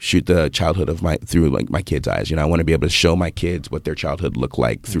shoot the childhood of through my kids' eyes. I want to be able to show my kids what their childhood looked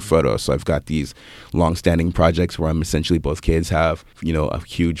like through photos. So I've got these long-standing projects where I'm essentially both kids have, a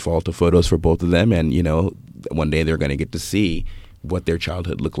huge vault of photos for both of them. And, one day they're going to get to see what their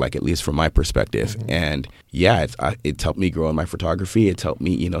childhood looked like, at least from my perspective. And yeah, it's helped me grow in my photography. It's helped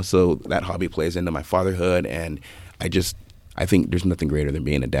me, so that hobby plays into my fatherhood. And I think there's nothing greater than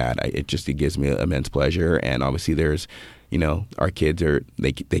being a dad. It gives me immense pleasure. And obviously there's, our kids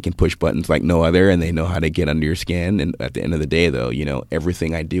they can push buttons like no other, and they know how to get under your skin. And at the end of the day, though,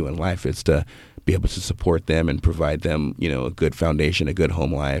 everything I do in life is to be able to support them and provide them, a good foundation, a good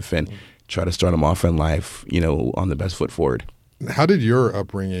home life, and try to start them off in life, on the best foot forward. How did your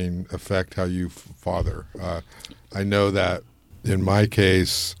upbringing affect how you father? I know that in my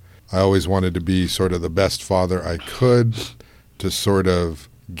case, I always wanted to be sort of the best father I could, to sort of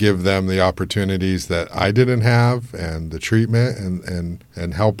give them the opportunities that I didn't have and the treatment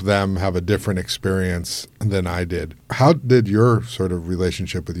and help them have a different experience than I did. How did your sort of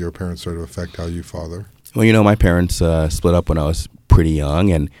relationship with your parents sort of affect how you father? Well, my parents split up when I was pretty young,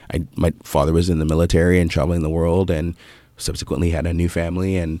 and my father was in the military and traveling the world, and subsequently had a new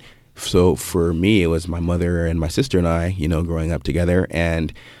family. And so for me, it was my mother and my sister and I, growing up together.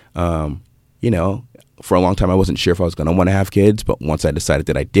 And, for a long time, I wasn't sure if I was going to want to have kids. But once I decided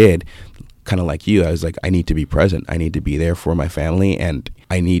that I did, kind of like you, I was like, I need to be present. I need to be there for my family, and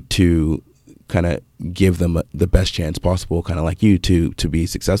I need to kind of give them the best chance possible, kind of like you, to be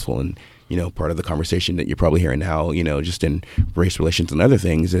successful. And, part of the conversation that you're probably hearing now, just in race relations and other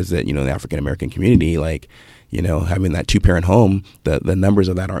things, is that, the African American community, like, having that 2-parent home, the numbers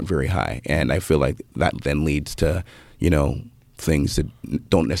of that aren't very high. And I feel like that then leads to, things that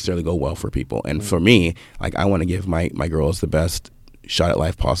don't necessarily go well for people. And for me, like, I want to give my girls the best shot at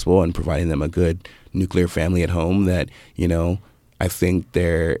life possible, and providing them a good nuclear family at home that, I think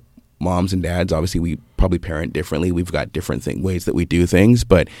their moms and dads, obviously we probably parent differently. We've got different ways that we do things,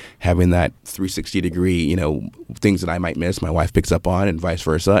 but having that 360 degree, things that I might miss, my wife picks up on, and vice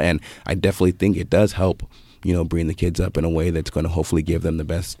versa. And I definitely think it does help, bring the kids up in a way that's going to hopefully give them the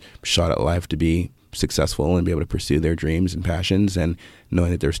best shot at life to be successful and be able to pursue their dreams and passions, and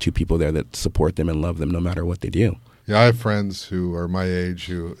knowing that there's 2 people there that support them and love them no matter what they do. Yeah, I have friends who are my age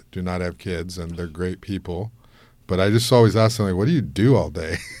who do not have kids, and they're great people. But I just always ask them, like, what do you do all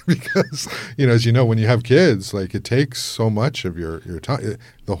day? Because, as you know, when you have kids, like, it takes so much of your time.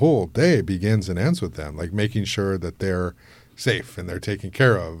 The whole day begins and ends with them, like making sure that they're safe and they're taken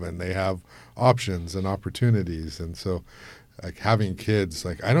care of and they have options and opportunities. And so, like, having kids,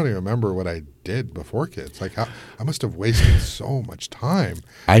 like, I don't even remember what I did before kids. Like, I must have wasted so much time.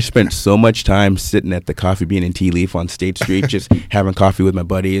 I spent so much time sitting at the Coffee Bean and Tea Leaf on State Street, just having coffee with my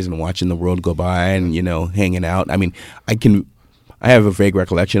buddies and watching the world go by, and, hanging out. I mean, I have a vague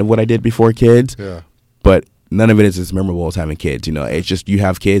recollection of what I did before kids, but none of it is as memorable as having kids. It's just, you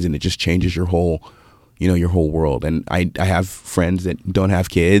have kids and it just changes your whole world. And I have friends that don't have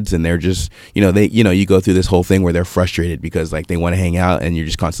kids, and they're just, you go through this whole thing where they're frustrated because, like, they want to hang out and you're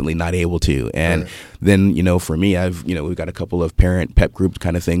just constantly not able to. And then, for me, we've got a couple of parent pep group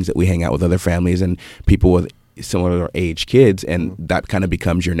kind of things that we hang out with other families and people with similar age kids, and that kind of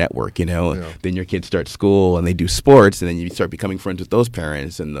becomes your network. Then your kids start school and they do sports, and then you start becoming friends with those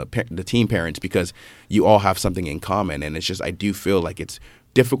parents and the teen parents, because you all have something in common. And it's just, I do feel like it's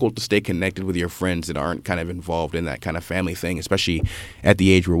difficult to stay connected with your friends that aren't kind of involved in that kind of family thing, especially at the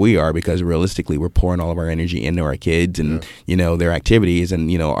age where we are, because realistically we're pouring all of our energy into our kids and their activities,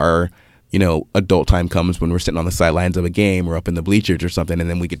 and our adult time comes when we're sitting on the sidelines of a game or up in the bleachers or something, and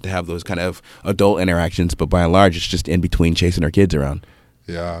then we get to have those kind of adult interactions. But by and large, it's just in between chasing our kids around.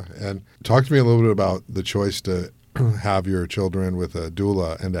 Yeah. And talk to me a little bit about the choice to have your children with a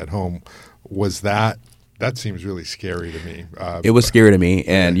doula and at home. Was that seems really scary to me. It was scary to me.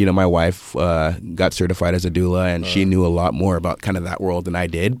 And, my wife got certified as a doula, and she knew a lot more about kind of that world than I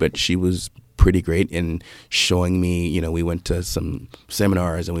did, but she was pretty great in showing me, we went to some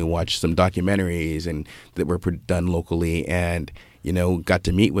seminars and we watched some documentaries and that were done locally, and, got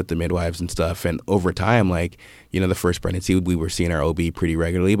to meet with the midwives and stuff. And over time, like, the first pregnancy, we were seeing our OB pretty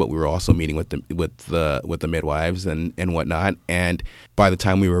regularly, but we were also meeting with the midwives and whatnot. And by the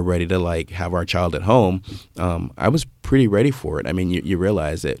time we were ready to, like, have our child at home, I was pretty ready for it. I mean, you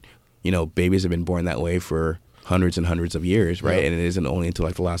realize that, babies have been born that way for hundreds and hundreds of years, right? And it isn't only until,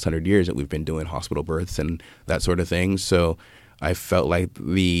 like, the last 100 years that we've been doing hospital births and that sort of thing. So I felt like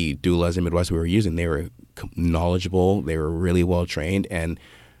the doulas and midwives we were using, they were knowledgeable, they were really well trained, and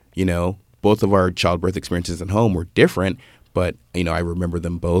both of our childbirth experiences at home were different, but I remember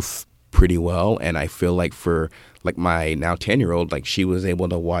them both pretty well. And I feel like for, like, my now 10-year-old, like, she was able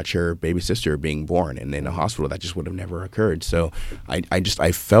to watch her baby sister being born, and in a hospital that just would have never occurred. So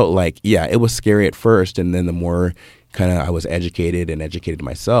I felt like, yeah, it was scary at first, and then the more kind of I was educated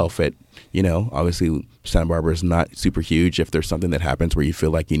myself at, obviously Santa Barbara is not super huge. If there's something that happens where you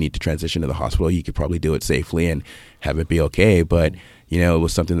feel like you need to transition to the hospital, you could probably do it safely and have it be okay. But, it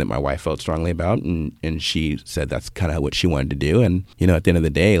was something that my wife felt strongly about, and she said that's kind of what she wanted to do. And, at the end of the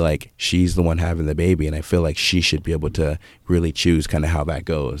day, like, she's the one having the baby, and I feel like she should be able to really choose kind of how that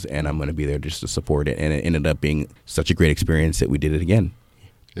goes. And I'm going to be there just to support it. And it ended up being such a great experience that we did it again.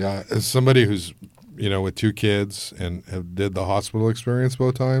 Yeah. As somebody who's, with 2 kids and did the hospital experience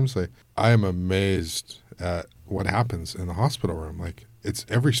both times, I am amazed at what happens in the hospital room. Like,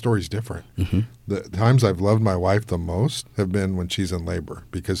 every story's different. The times I've loved my wife the most have been when she's in labor,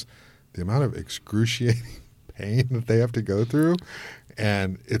 because the amount of excruciating pain that they have to go through,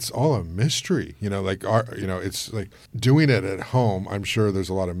 and it's all a mystery. It's like doing it at home. I'm sure there's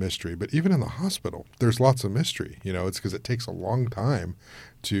a lot of mystery, but even in the hospital, there's lots of mystery. It's because it takes a long time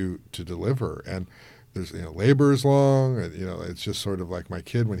to deliver. And there's labor is long, and it's just sort of like my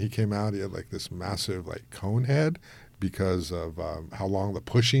kid when he came out, he had like this massive like cone head because of how long the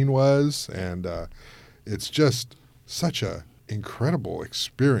pushing was, and it's just such a incredible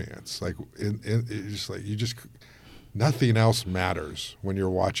experience. Like it's just like nothing else matters when you're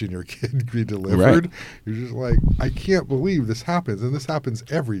watching your kid be delivered. Right. You're just like, I can't believe this happens, and this happens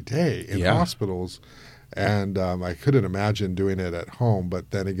every day in hospitals. And I couldn't imagine doing it at home,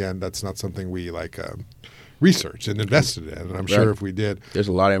 but then again, that's not something we researched and invested in. And I'm sure if we did, there's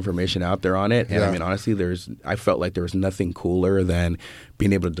a lot of information out there on it. And I mean, honestly, I felt like there was nothing cooler than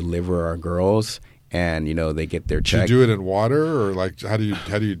being able to deliver our girls, and they get their check. Do you do it in water, or like how do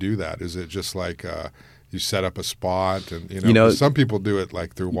you do that? Is it just like you set up a spot, and some people do it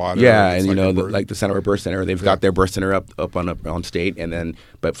like through water. Yeah, and like the Santa Barbara Birth Center, they've got their birth center up on state, and then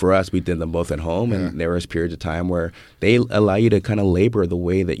but for us, we did them both at home, and there was periods of time where they allow you to kind of labor the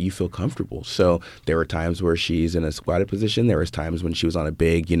way that you feel comfortable. So there were times where she's in a squatted position. There was times when she was on a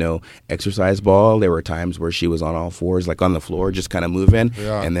big exercise ball. There were times where she was on all fours, like on the floor, just kind of moving,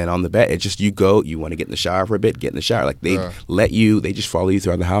 and then on the bed. It's just you want to get in the shower for a bit, get in the shower. Like they they just follow you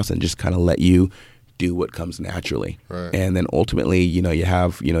throughout the house and just kind of let you do what comes naturally. Right. And then ultimately, you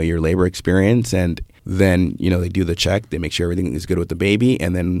have, your labor experience, and then, they do the check, they make sure everything is good with the baby,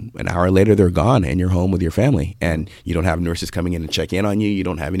 and then an hour later they're gone and you're home with your family. And you don't have nurses coming in and check in on you. You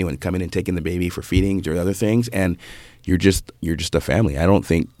don't have anyone coming and taking the baby for feedings or other things. And you're just a family. I don't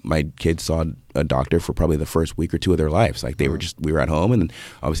think my kids saw a doctor for probably the first week or two of their lives. Like we were at home, and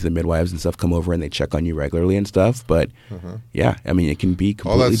obviously the midwives and stuff come over and they check on you regularly and stuff. But yeah, I mean, it can be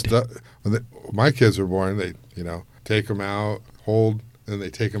completely. All that stuff. When my kids were born, they take them out, hold, and they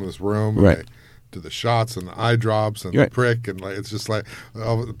take them to this room. Right. And they do the shots and the eye drops and the prick, and it's just like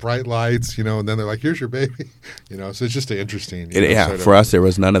all the bright lights, and then they're like, "Here's your baby," So it's just interesting. For us, there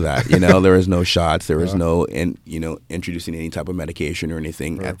was none of that. There was no shots. There was no, introducing any type of medication or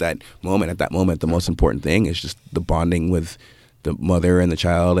anything at that moment. At that moment, the most important thing is just the bonding with the mother and the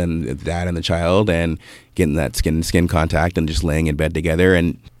child, and the dad and the child, and getting that skin contact, and just laying in bed together.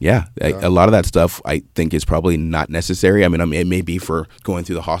 And a lot of that stuff I think is probably not necessary. I mean, it may be for going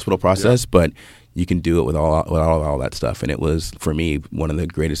through the hospital process, but you can do it with all that stuff. And it was, for me, one of the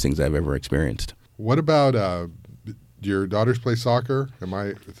greatest things I've ever experienced. What about your daughters play soccer? Am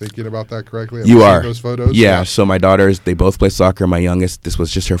I thinking about that correctly? You are. Those photos? Yeah. So my daughters, they both play soccer. My youngest, this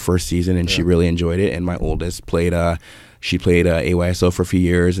was just her first season, and she really enjoyed it. And my oldest played AYSO for a few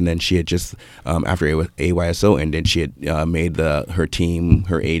years, and then she had just after AYSO ended, she had made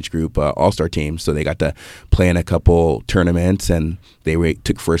her age group all-star team. So they got to play in a couple tournaments, and they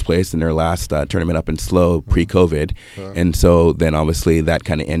took first place in their last tournament up in SLO pre-COVID. And so then obviously that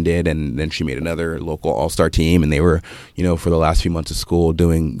kind of ended, and then she made another local all-star team, and they were for the last few months of school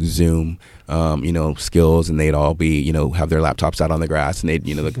doing Zoom skills, and they'd all be, have their laptops out on the grass, and they'd,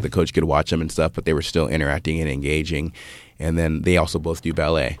 the coach could watch them and stuff, but they were still interacting and engaging. And then they also both do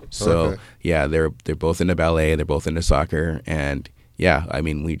ballet. So they're both into ballet, they're both into soccer, and I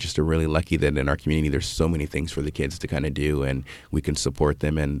mean, we just are really lucky that in our community there's so many things for the kids to kind of do, and we can support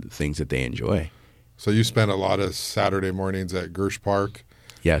them and things that they enjoy. So you spent a lot of Saturday mornings at Gersh Park?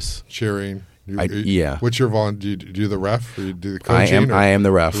 Yes. Cheering? What's your volunteer? Do you do the ref, or you do the coaching? I am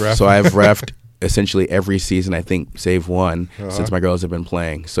the ref. So I've refed essentially every season, I think, save one, since my girls have been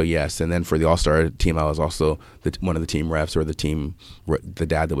playing. So yes, and then for the All-Star team, I was also one of the team refs, or the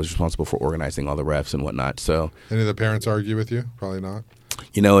dad that was responsible for organizing all the refs and whatnot. So any of the parents argue with you? Probably not.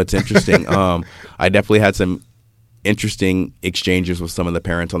 It's interesting. I definitely had some interesting exchanges with some of the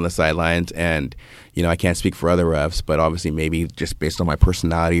parents on the sidelines, and I can't speak for other refs, but obviously maybe just based on my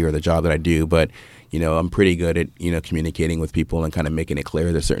personality or the job that I do, but I'm pretty good at communicating with people and kind of making it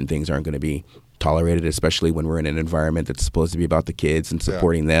clear that certain things aren't going to be tolerated, especially when we're in an environment that's supposed to be about the kids and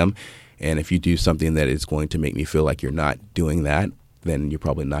supporting them. And if you do something that is going to make me feel like you're not doing that, then you're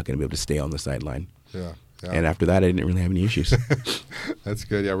probably not going to be able to stay on the sideline. Yeah. And after that, I didn't really have any issues. That's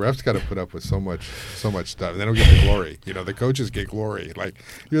good. Yeah, refs got to put up with so much stuff. And they don't get the glory. The coaches get glory. Like,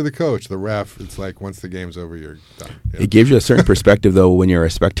 you're the coach. The ref, it's like once the game's over, you're done. It gives you a certain perspective, though, when you're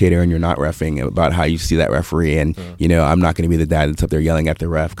a spectator and you're not reffing, about how you see that referee. And, I'm not going to be the dad that's up there yelling at the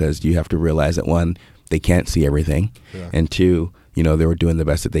ref, because you have to realize that, one, they can't see everything. Yeah. And two, they were doing the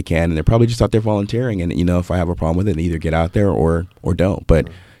best that they can. And they're probably just out there volunteering. And, if I have a problem with it, either get out there or don't. But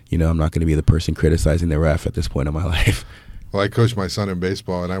I'm not going to be the person criticizing the ref at this point in my life. Well, I coached my son in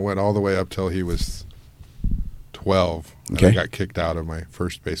baseball, and I went all the way up till he was 12. And I got kicked out of my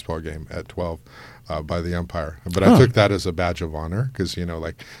first baseball game at 12. by the umpire. But I took that as a badge of honor because,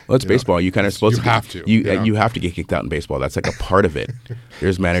 like... Well, it's baseball. You kind of supposed to... You have to. You have to get kicked out in baseball. That's like a part of it.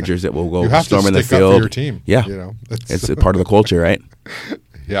 There's managers that will go storm in the field. field. Up for your team. Yeah. It's a part of the culture, right?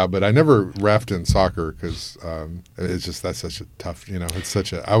 Yeah, but I never refed in soccer because it's just that's such a tough. It's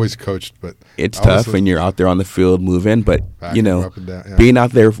such a. I always coached, but it's tough when you're out there on the field moving. But being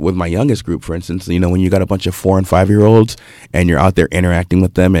out there with my youngest group, for instance, when you got a bunch of 4 and 5 year olds and you're out there interacting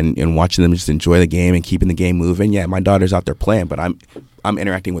with them and watching them just enjoy the game and keeping the game moving. Yeah, my daughter's out there playing, but I'm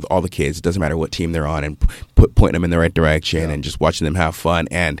interacting with all the kids. It doesn't matter what team they're on, and pointing them in the right direction and just watching them have fun.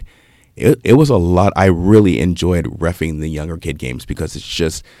 And it was a lot. I really enjoyed reffing the younger kid games because it's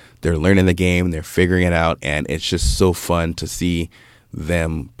just they're learning the game, they're figuring it out, and it's just so fun to see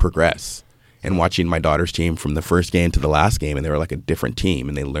them progress. And watching my daughter's team from the first game to the last game, and they were like a different team,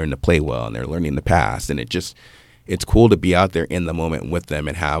 and they learned to play well, and they're learning to pass, and it's cool to be out there in the moment with them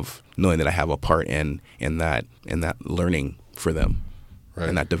and knowing that I have a part in that learning for them, right,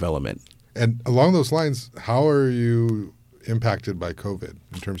 and that development. And along those lines, how are you impacted by COVID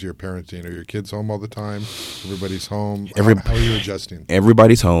in terms of your parenting? Are your kids home all the time? Everybody's home. How are you adjusting?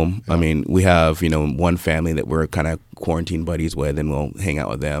 Everybody's home. Yeah. I mean, we have, one family that we're kind of quarantine buddies with, and we'll hang out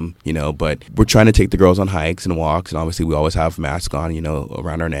with them, but we're trying to take the girls on hikes and walks. And obviously we always have masks on,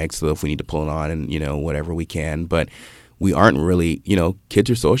 around our necks. So if we need to pull it on and, whatever we can, but we aren't really, kids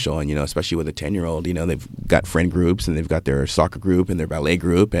are social, and, especially with a 10-year-old, they've got friend groups and they've got their soccer group and their ballet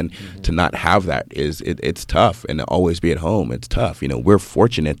group. And to not have that it's tough, and to always be at home, it's tough. We're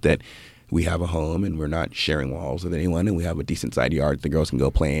fortunate that we have a home and we're not sharing walls with anyone, and we have a decent side yard that the girls can go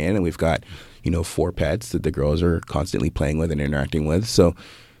play in. And we've got, 4 pets that the girls are constantly playing with and interacting with. So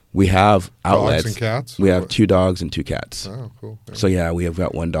we have outlets. Dogs and cats? We have 2 dogs and 2 cats. Oh, cool. Yeah. So, yeah, we have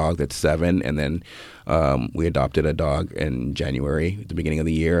got 1 dog that's 7, and then we adopted a dog in January, at the beginning of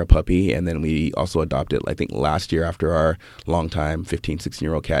the year, a puppy, and then we also adopted, I think, last year after our longtime 15,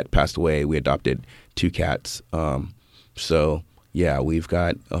 16-year-old cat passed away, we adopted 2 cats. So, yeah, we've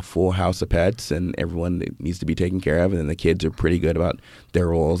got a full house of pets and everyone that needs to be taken care of, and then the kids are pretty good about their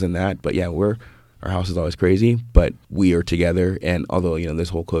roles in that. But, yeah, our house is always crazy, but we are together. And although, this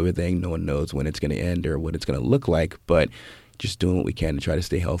whole COVID thing, no one knows when it's going to end or what it's going to look like, but just doing what we can to try to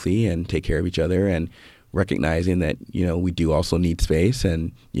stay healthy and take care of each other, and recognizing that, we do also need space.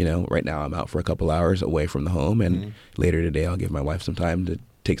 And, right now I'm out for a couple hours away from the home, and later today I'll give my wife some time to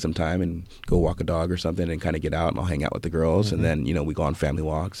take some time and go walk a dog or something and kind of get out, and I'll hang out with the girls. And then, we go on family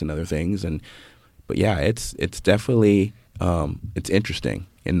walks and other things. But yeah, it's definitely, it's interesting.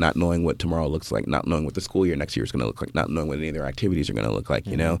 And not knowing what tomorrow looks like, not knowing what the school year next year is going to look like, not knowing what any of their activities are going to look like.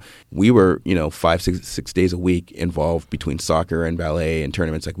 We were 5, 6 days a week involved between soccer and ballet and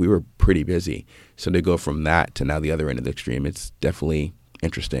tournaments. Like, we were pretty busy. So to go from that to now the other end of the extreme, it's definitely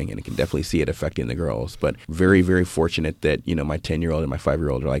interesting, and I can definitely see it affecting the girls. But very, very fortunate that my 10-year-old and my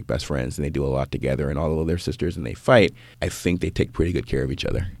 5-year-old are like best friends, and they do a lot together. And although they're sisters and they fight, I think they take pretty good care of each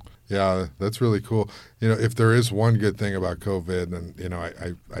other. Yeah, that's really cool. If there is one good thing about COVID, and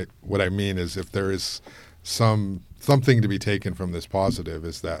I what I mean is, if there is something to be taken from this positive,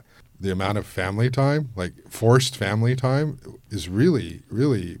 is that the amount of family time, like forced family time, is really,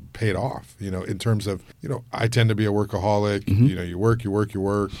 really paid off. In terms of, I tend to be a workaholic. You work,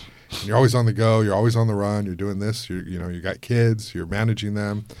 and you're always on the go. You're always on the run. You're doing this. You got kids. You're managing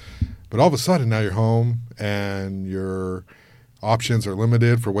them, but all of a sudden now you're home and your options are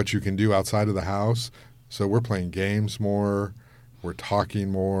limited for what you can do outside of the house. So we're playing games more. We're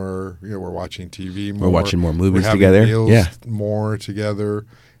talking more. We're watching TV more. We're watching more movies having together. Meals more together.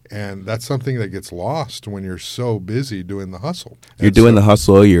 And that's something that gets lost when you're so busy doing the hustle. You're doing the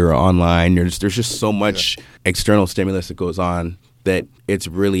hustle. You're online. There's just so much external stimulus that goes on that it's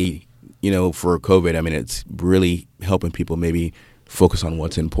really, for COVID, I mean, it's really helping people maybe focus on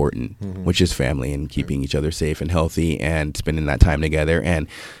what's important, which is family and keeping each other safe and healthy and spending that time together. And,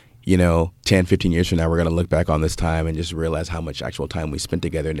 10, 15 years from now, we're going to look back on this time and just realize how much actual time we spent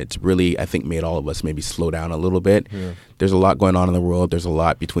together. And it's really, I think, made all of us maybe slow down a little bit. Yeah. There's a lot going on in the world. There's a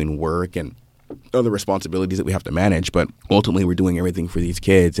lot between work and other responsibilities that we have to manage. But ultimately, we're doing everything for these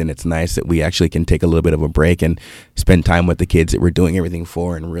kids. And it's nice that we actually can take a little bit of a break and spend time with the kids that we're doing everything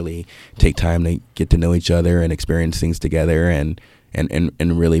for, and really take time to get to know each other and experience things together and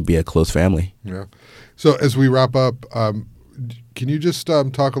really be a close family. Yeah. So as we wrap up, can you just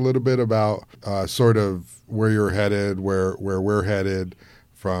talk a little bit about sort of where you're headed, where we're headed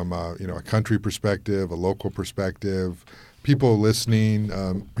from a country perspective, a local perspective, people listening,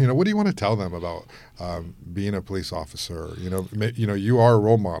 what do you want to tell them about being a police officer? You are a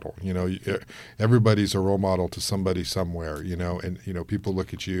role model. Everybody's a role model to somebody somewhere. And people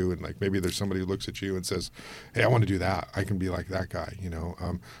look at you and like maybe there's somebody who looks at you and says, "Hey, I want to do that. I can be like that guy."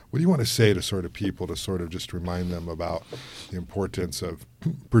 What do you want to say to sort of people to sort of just remind them about the importance of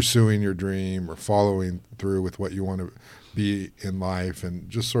pursuing your dream or following through with what you want to be in life, and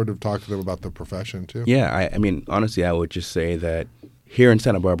just sort of talk to them about the profession too? Yeah, I mean, honestly, I would just say that here in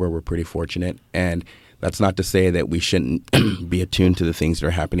Santa Barbara, we're pretty fortunate, and that's not to say that we shouldn't be attuned to the things that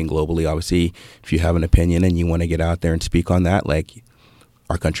are happening globally. Obviously, if you have an opinion and you want to get out there and speak on that, like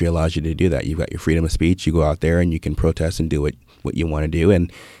our country allows you to do that. You've got your freedom of speech. You go out there and you can protest and do what you want to do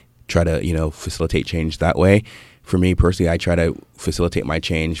and try to, facilitate change that way. For me personally, I try to facilitate my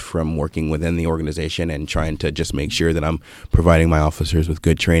change from working within the organization and trying to just make sure that I'm providing my officers with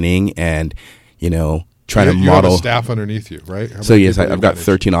good training and, trying to model. You have a staff underneath you, right? So yes, I've got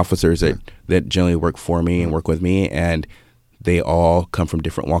 13 officers that generally work for me and work with me, and they all come from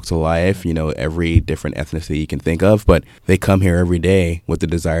different walks of life, every different ethnicity you can think of, but they come here every day with the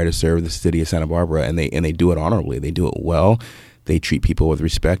desire to serve the city of Santa Barbara, and they do it honorably. They do it well. They treat people with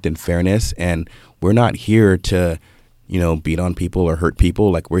respect and fairness, and we're not here to, beat on people or hurt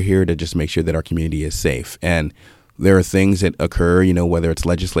people. Like, we're here to just make sure that our community is safe. And there are things that occur, whether it's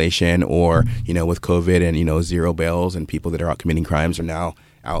legislation or, with COVID and, zero bails, and people that are out committing crimes are now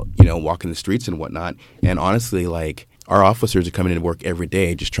out, walking the streets and whatnot. And honestly, like, our officers are coming into work every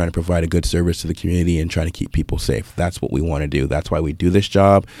day just trying to provide a good service to the community and trying to keep people safe. That's what we want to do. That's why we do this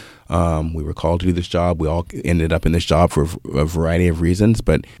job. We were called to do this job. We all ended up in this job for a variety of reasons,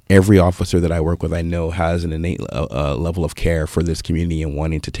 but every officer that I work with, I know, has an innate level of care for this community and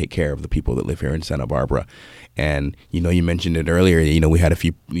wanting to take care of the people that live here in Santa Barbara. And, you mentioned it earlier, we had a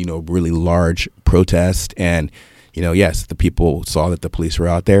few, really large protests, and yes, the people saw that the police were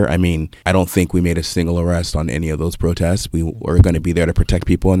out there. I mean, I don't think we made a single arrest on any of those protests. We were going to be there to protect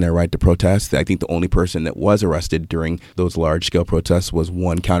people and their right to protest. I think the only person that was arrested during those large-scale protests was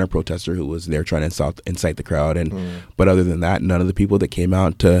one counter-protester who was there trying to incite the crowd. But other than that, none of the people that came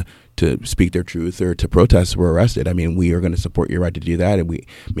out to speak their truth or to protest were arrested. I mean, we are going to support your right to do that, and we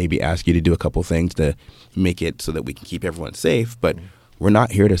maybe ask you to do a couple things to make it so that we can keep everyone safe. But we're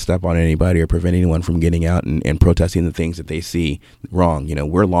not here to step on anybody or prevent anyone from getting out and protesting the things that they see wrong.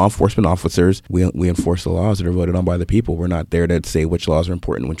 We're law enforcement officers. We enforce the laws that are voted on by the people. We're not there to say which laws are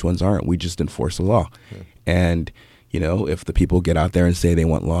important, which ones aren't. We just enforce the law. Yeah. And, if the people get out there and say they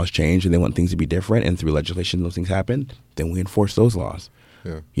want laws changed and they want things to be different, and through legislation those things happen, then we enforce those laws.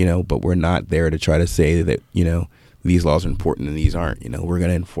 Yeah. But we're not there to try to say that, these laws are important and these aren't. We're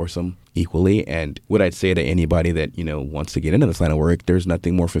going to enforce them equally. And what I'd say to anybody that, wants to get into this line of work, there's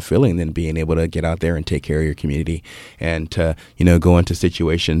nothing more fulfilling than being able to get out there and take care of your community and to, go into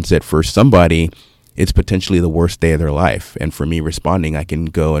situations that for somebody, it's potentially the worst day of their life. And for me responding, I can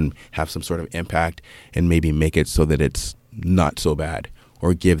go and have some sort of impact and maybe make it so that it's not so bad,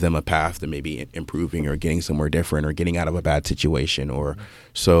 or give them a path to maybe improving or getting somewhere different or getting out of a bad situation. Or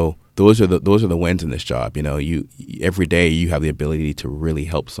so those are the wins in this job. You every day you have the ability to really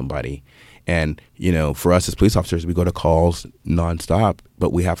help somebody. And, for us as police officers, we go to calls nonstop,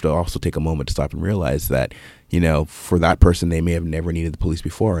 but we have to also take a moment to stop and realize that, for that person, they may have never needed the police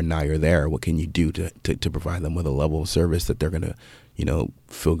before, and now you're there. What can you do to provide them with a level of service that they're going to,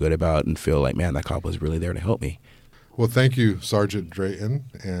 feel good about and feel like, man, that cop was really there to help me. Well, thank you, Sergeant Drayton,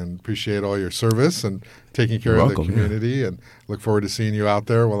 and appreciate all your service and taking care of the community. Yeah. And look forward to seeing you out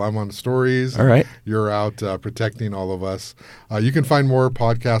there while I'm on stories. All right. You're out protecting all of us. You can find more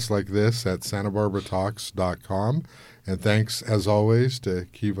podcasts like this at SantaBarbaraTalks.com. And thanks, as always, to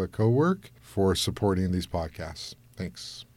Kiva Cowork for supporting these podcasts. Thanks.